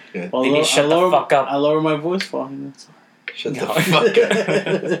 Well, They need to shut the fuck up. I lower my voice volume. Shut the No. fuck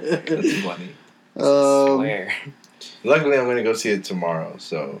up. That's funny. Swear. Luckily, I'm gonna go see it tomorrow,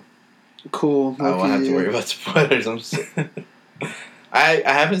 so Cool. I won't have to worry about spoilers. I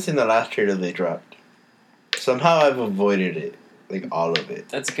haven't seen the last trailer they dropped. Somehow I've avoided it, like all of it.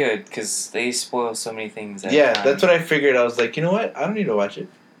 That's good because they spoil so many things. Yeah, that's what I figured. I was like, you know what? I don't need to watch it.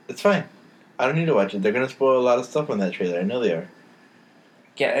 It's fine. I don't need to watch it. They're gonna spoil a lot of stuff on that trailer. I know they are.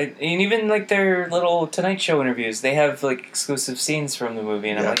 Yeah, and even like their little Tonight Show interviews, they have like exclusive scenes from the movie,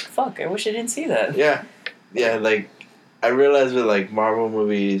 and I'm Yeah. like, fuck, I wish I didn't see that. Yeah, like I realized with like Marvel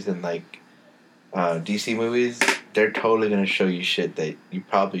movies and like DC movies, they're totally gonna show you shit that you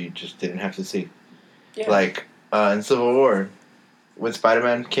probably just didn't have to see. Yeah. Like in Civil War, when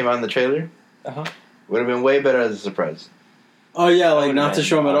Spider-Man came out in the trailer, would have been way better as a surprise. Oh yeah, like would've not to been,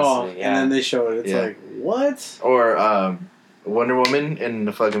 show them at all, honestly, yeah. and then they show it. It's Yeah. like what? Or Wonder Woman in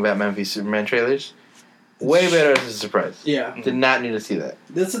the fucking Batman v Superman trailers, way better as a surprise. Yeah, Did not need to see that.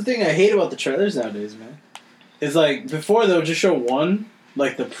 that's the thing I hate about the trailers nowadays, man. It's like before they'll just show one,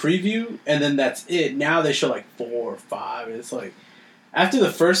 like the preview, and then that's it. Now they show like 4 or 5. It's like after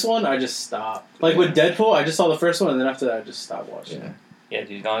the first one, I just stopped. Like with Deadpool, I just saw the first one, and then after that, I just stopped watching. Yeah. Yeah,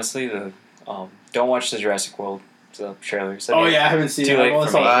 dude. Honestly, don't watch the Jurassic World trailers. Oh yeah, I haven't seen Too it. late I've only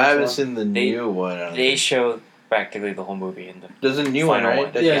for saw me. the I first haven't one. seen the new one. I don't They think. show practically the whole movie in the. There's a new one, final right?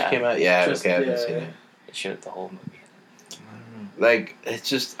 one. That Yeah. just came out. Yeah, Just- okay, I haven't yeah, seen yeah. it. They showed the whole movie. Like it's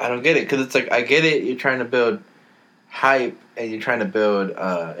just I don't get it because it's like I get it. You're trying to build hype and you're trying to build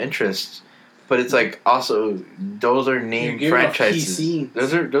interest, but it's like also those are name You're giving off key franchises. scenes.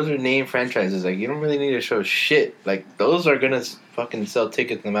 Those are name franchises. Like you don't really need to show shit. Like those are gonna fucking sell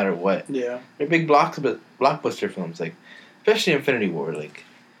tickets no matter what. Yeah. They're big blockbuster films. Like especially Infinity War. Like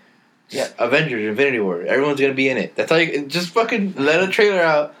Yeah. Avengers, Infinity War. Everyone's gonna be in it. That's all. Just fucking let a trailer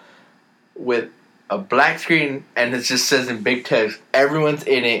out with a black screen and it just says in big text, "Everyone's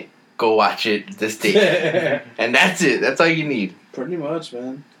in it. Go watch it this day." And that's it. That's all you need. Pretty much,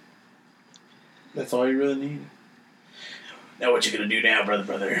 man. That's all you really need. Now what you gonna do now,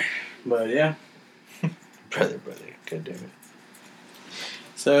 brother? But yeah. Brother. God damn it.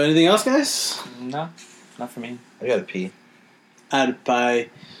 So anything else, guys? No, not for me. I gotta pee. Bye.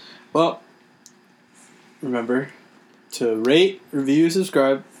 Well, remember to rate, review,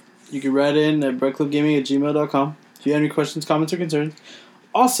 subscribe. You can write in at breadclubgaming@gmail.com if you have any questions, comments, or concerns.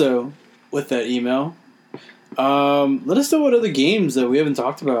 Also, with that email, let us know what other games that we haven't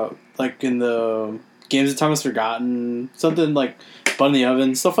talked about, like in the games that Tom has forgotten, something like Bun in the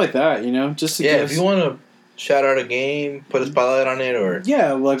Oven, stuff like that. Just to If you want to shout out a game, put a spotlight on it, or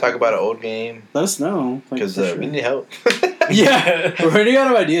talk about an old game, let us know. Because we need help. Yeah, we're running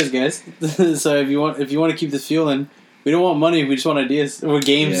out of ideas, guys. So if you want to keep this fueling, we don't want money. We just want ideas or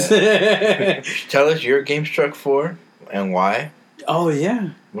games. Yeah. Tell us your Game Struck for and why. Oh yeah.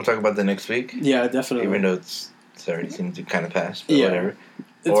 We'll talk about that next week. Yeah, definitely. Even though it's already seems to kind of pass, but whatever.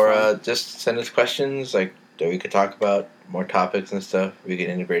 Just send us questions like that we could talk about, more topics and stuff. We can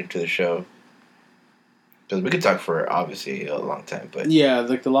integrate into the show. Because we could talk for obviously a long time, but yeah,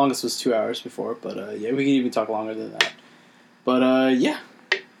 like the longest was 2 hours before, but we can even talk longer than that. But yeah.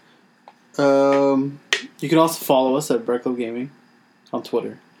 You can also follow us at Bread Club Gaming on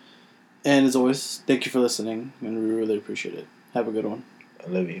Twitter. And as always, thank you for listening, and we really appreciate it. Have a good one. I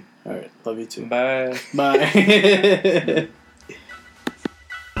love you. All right, love you too. Bye. Bye.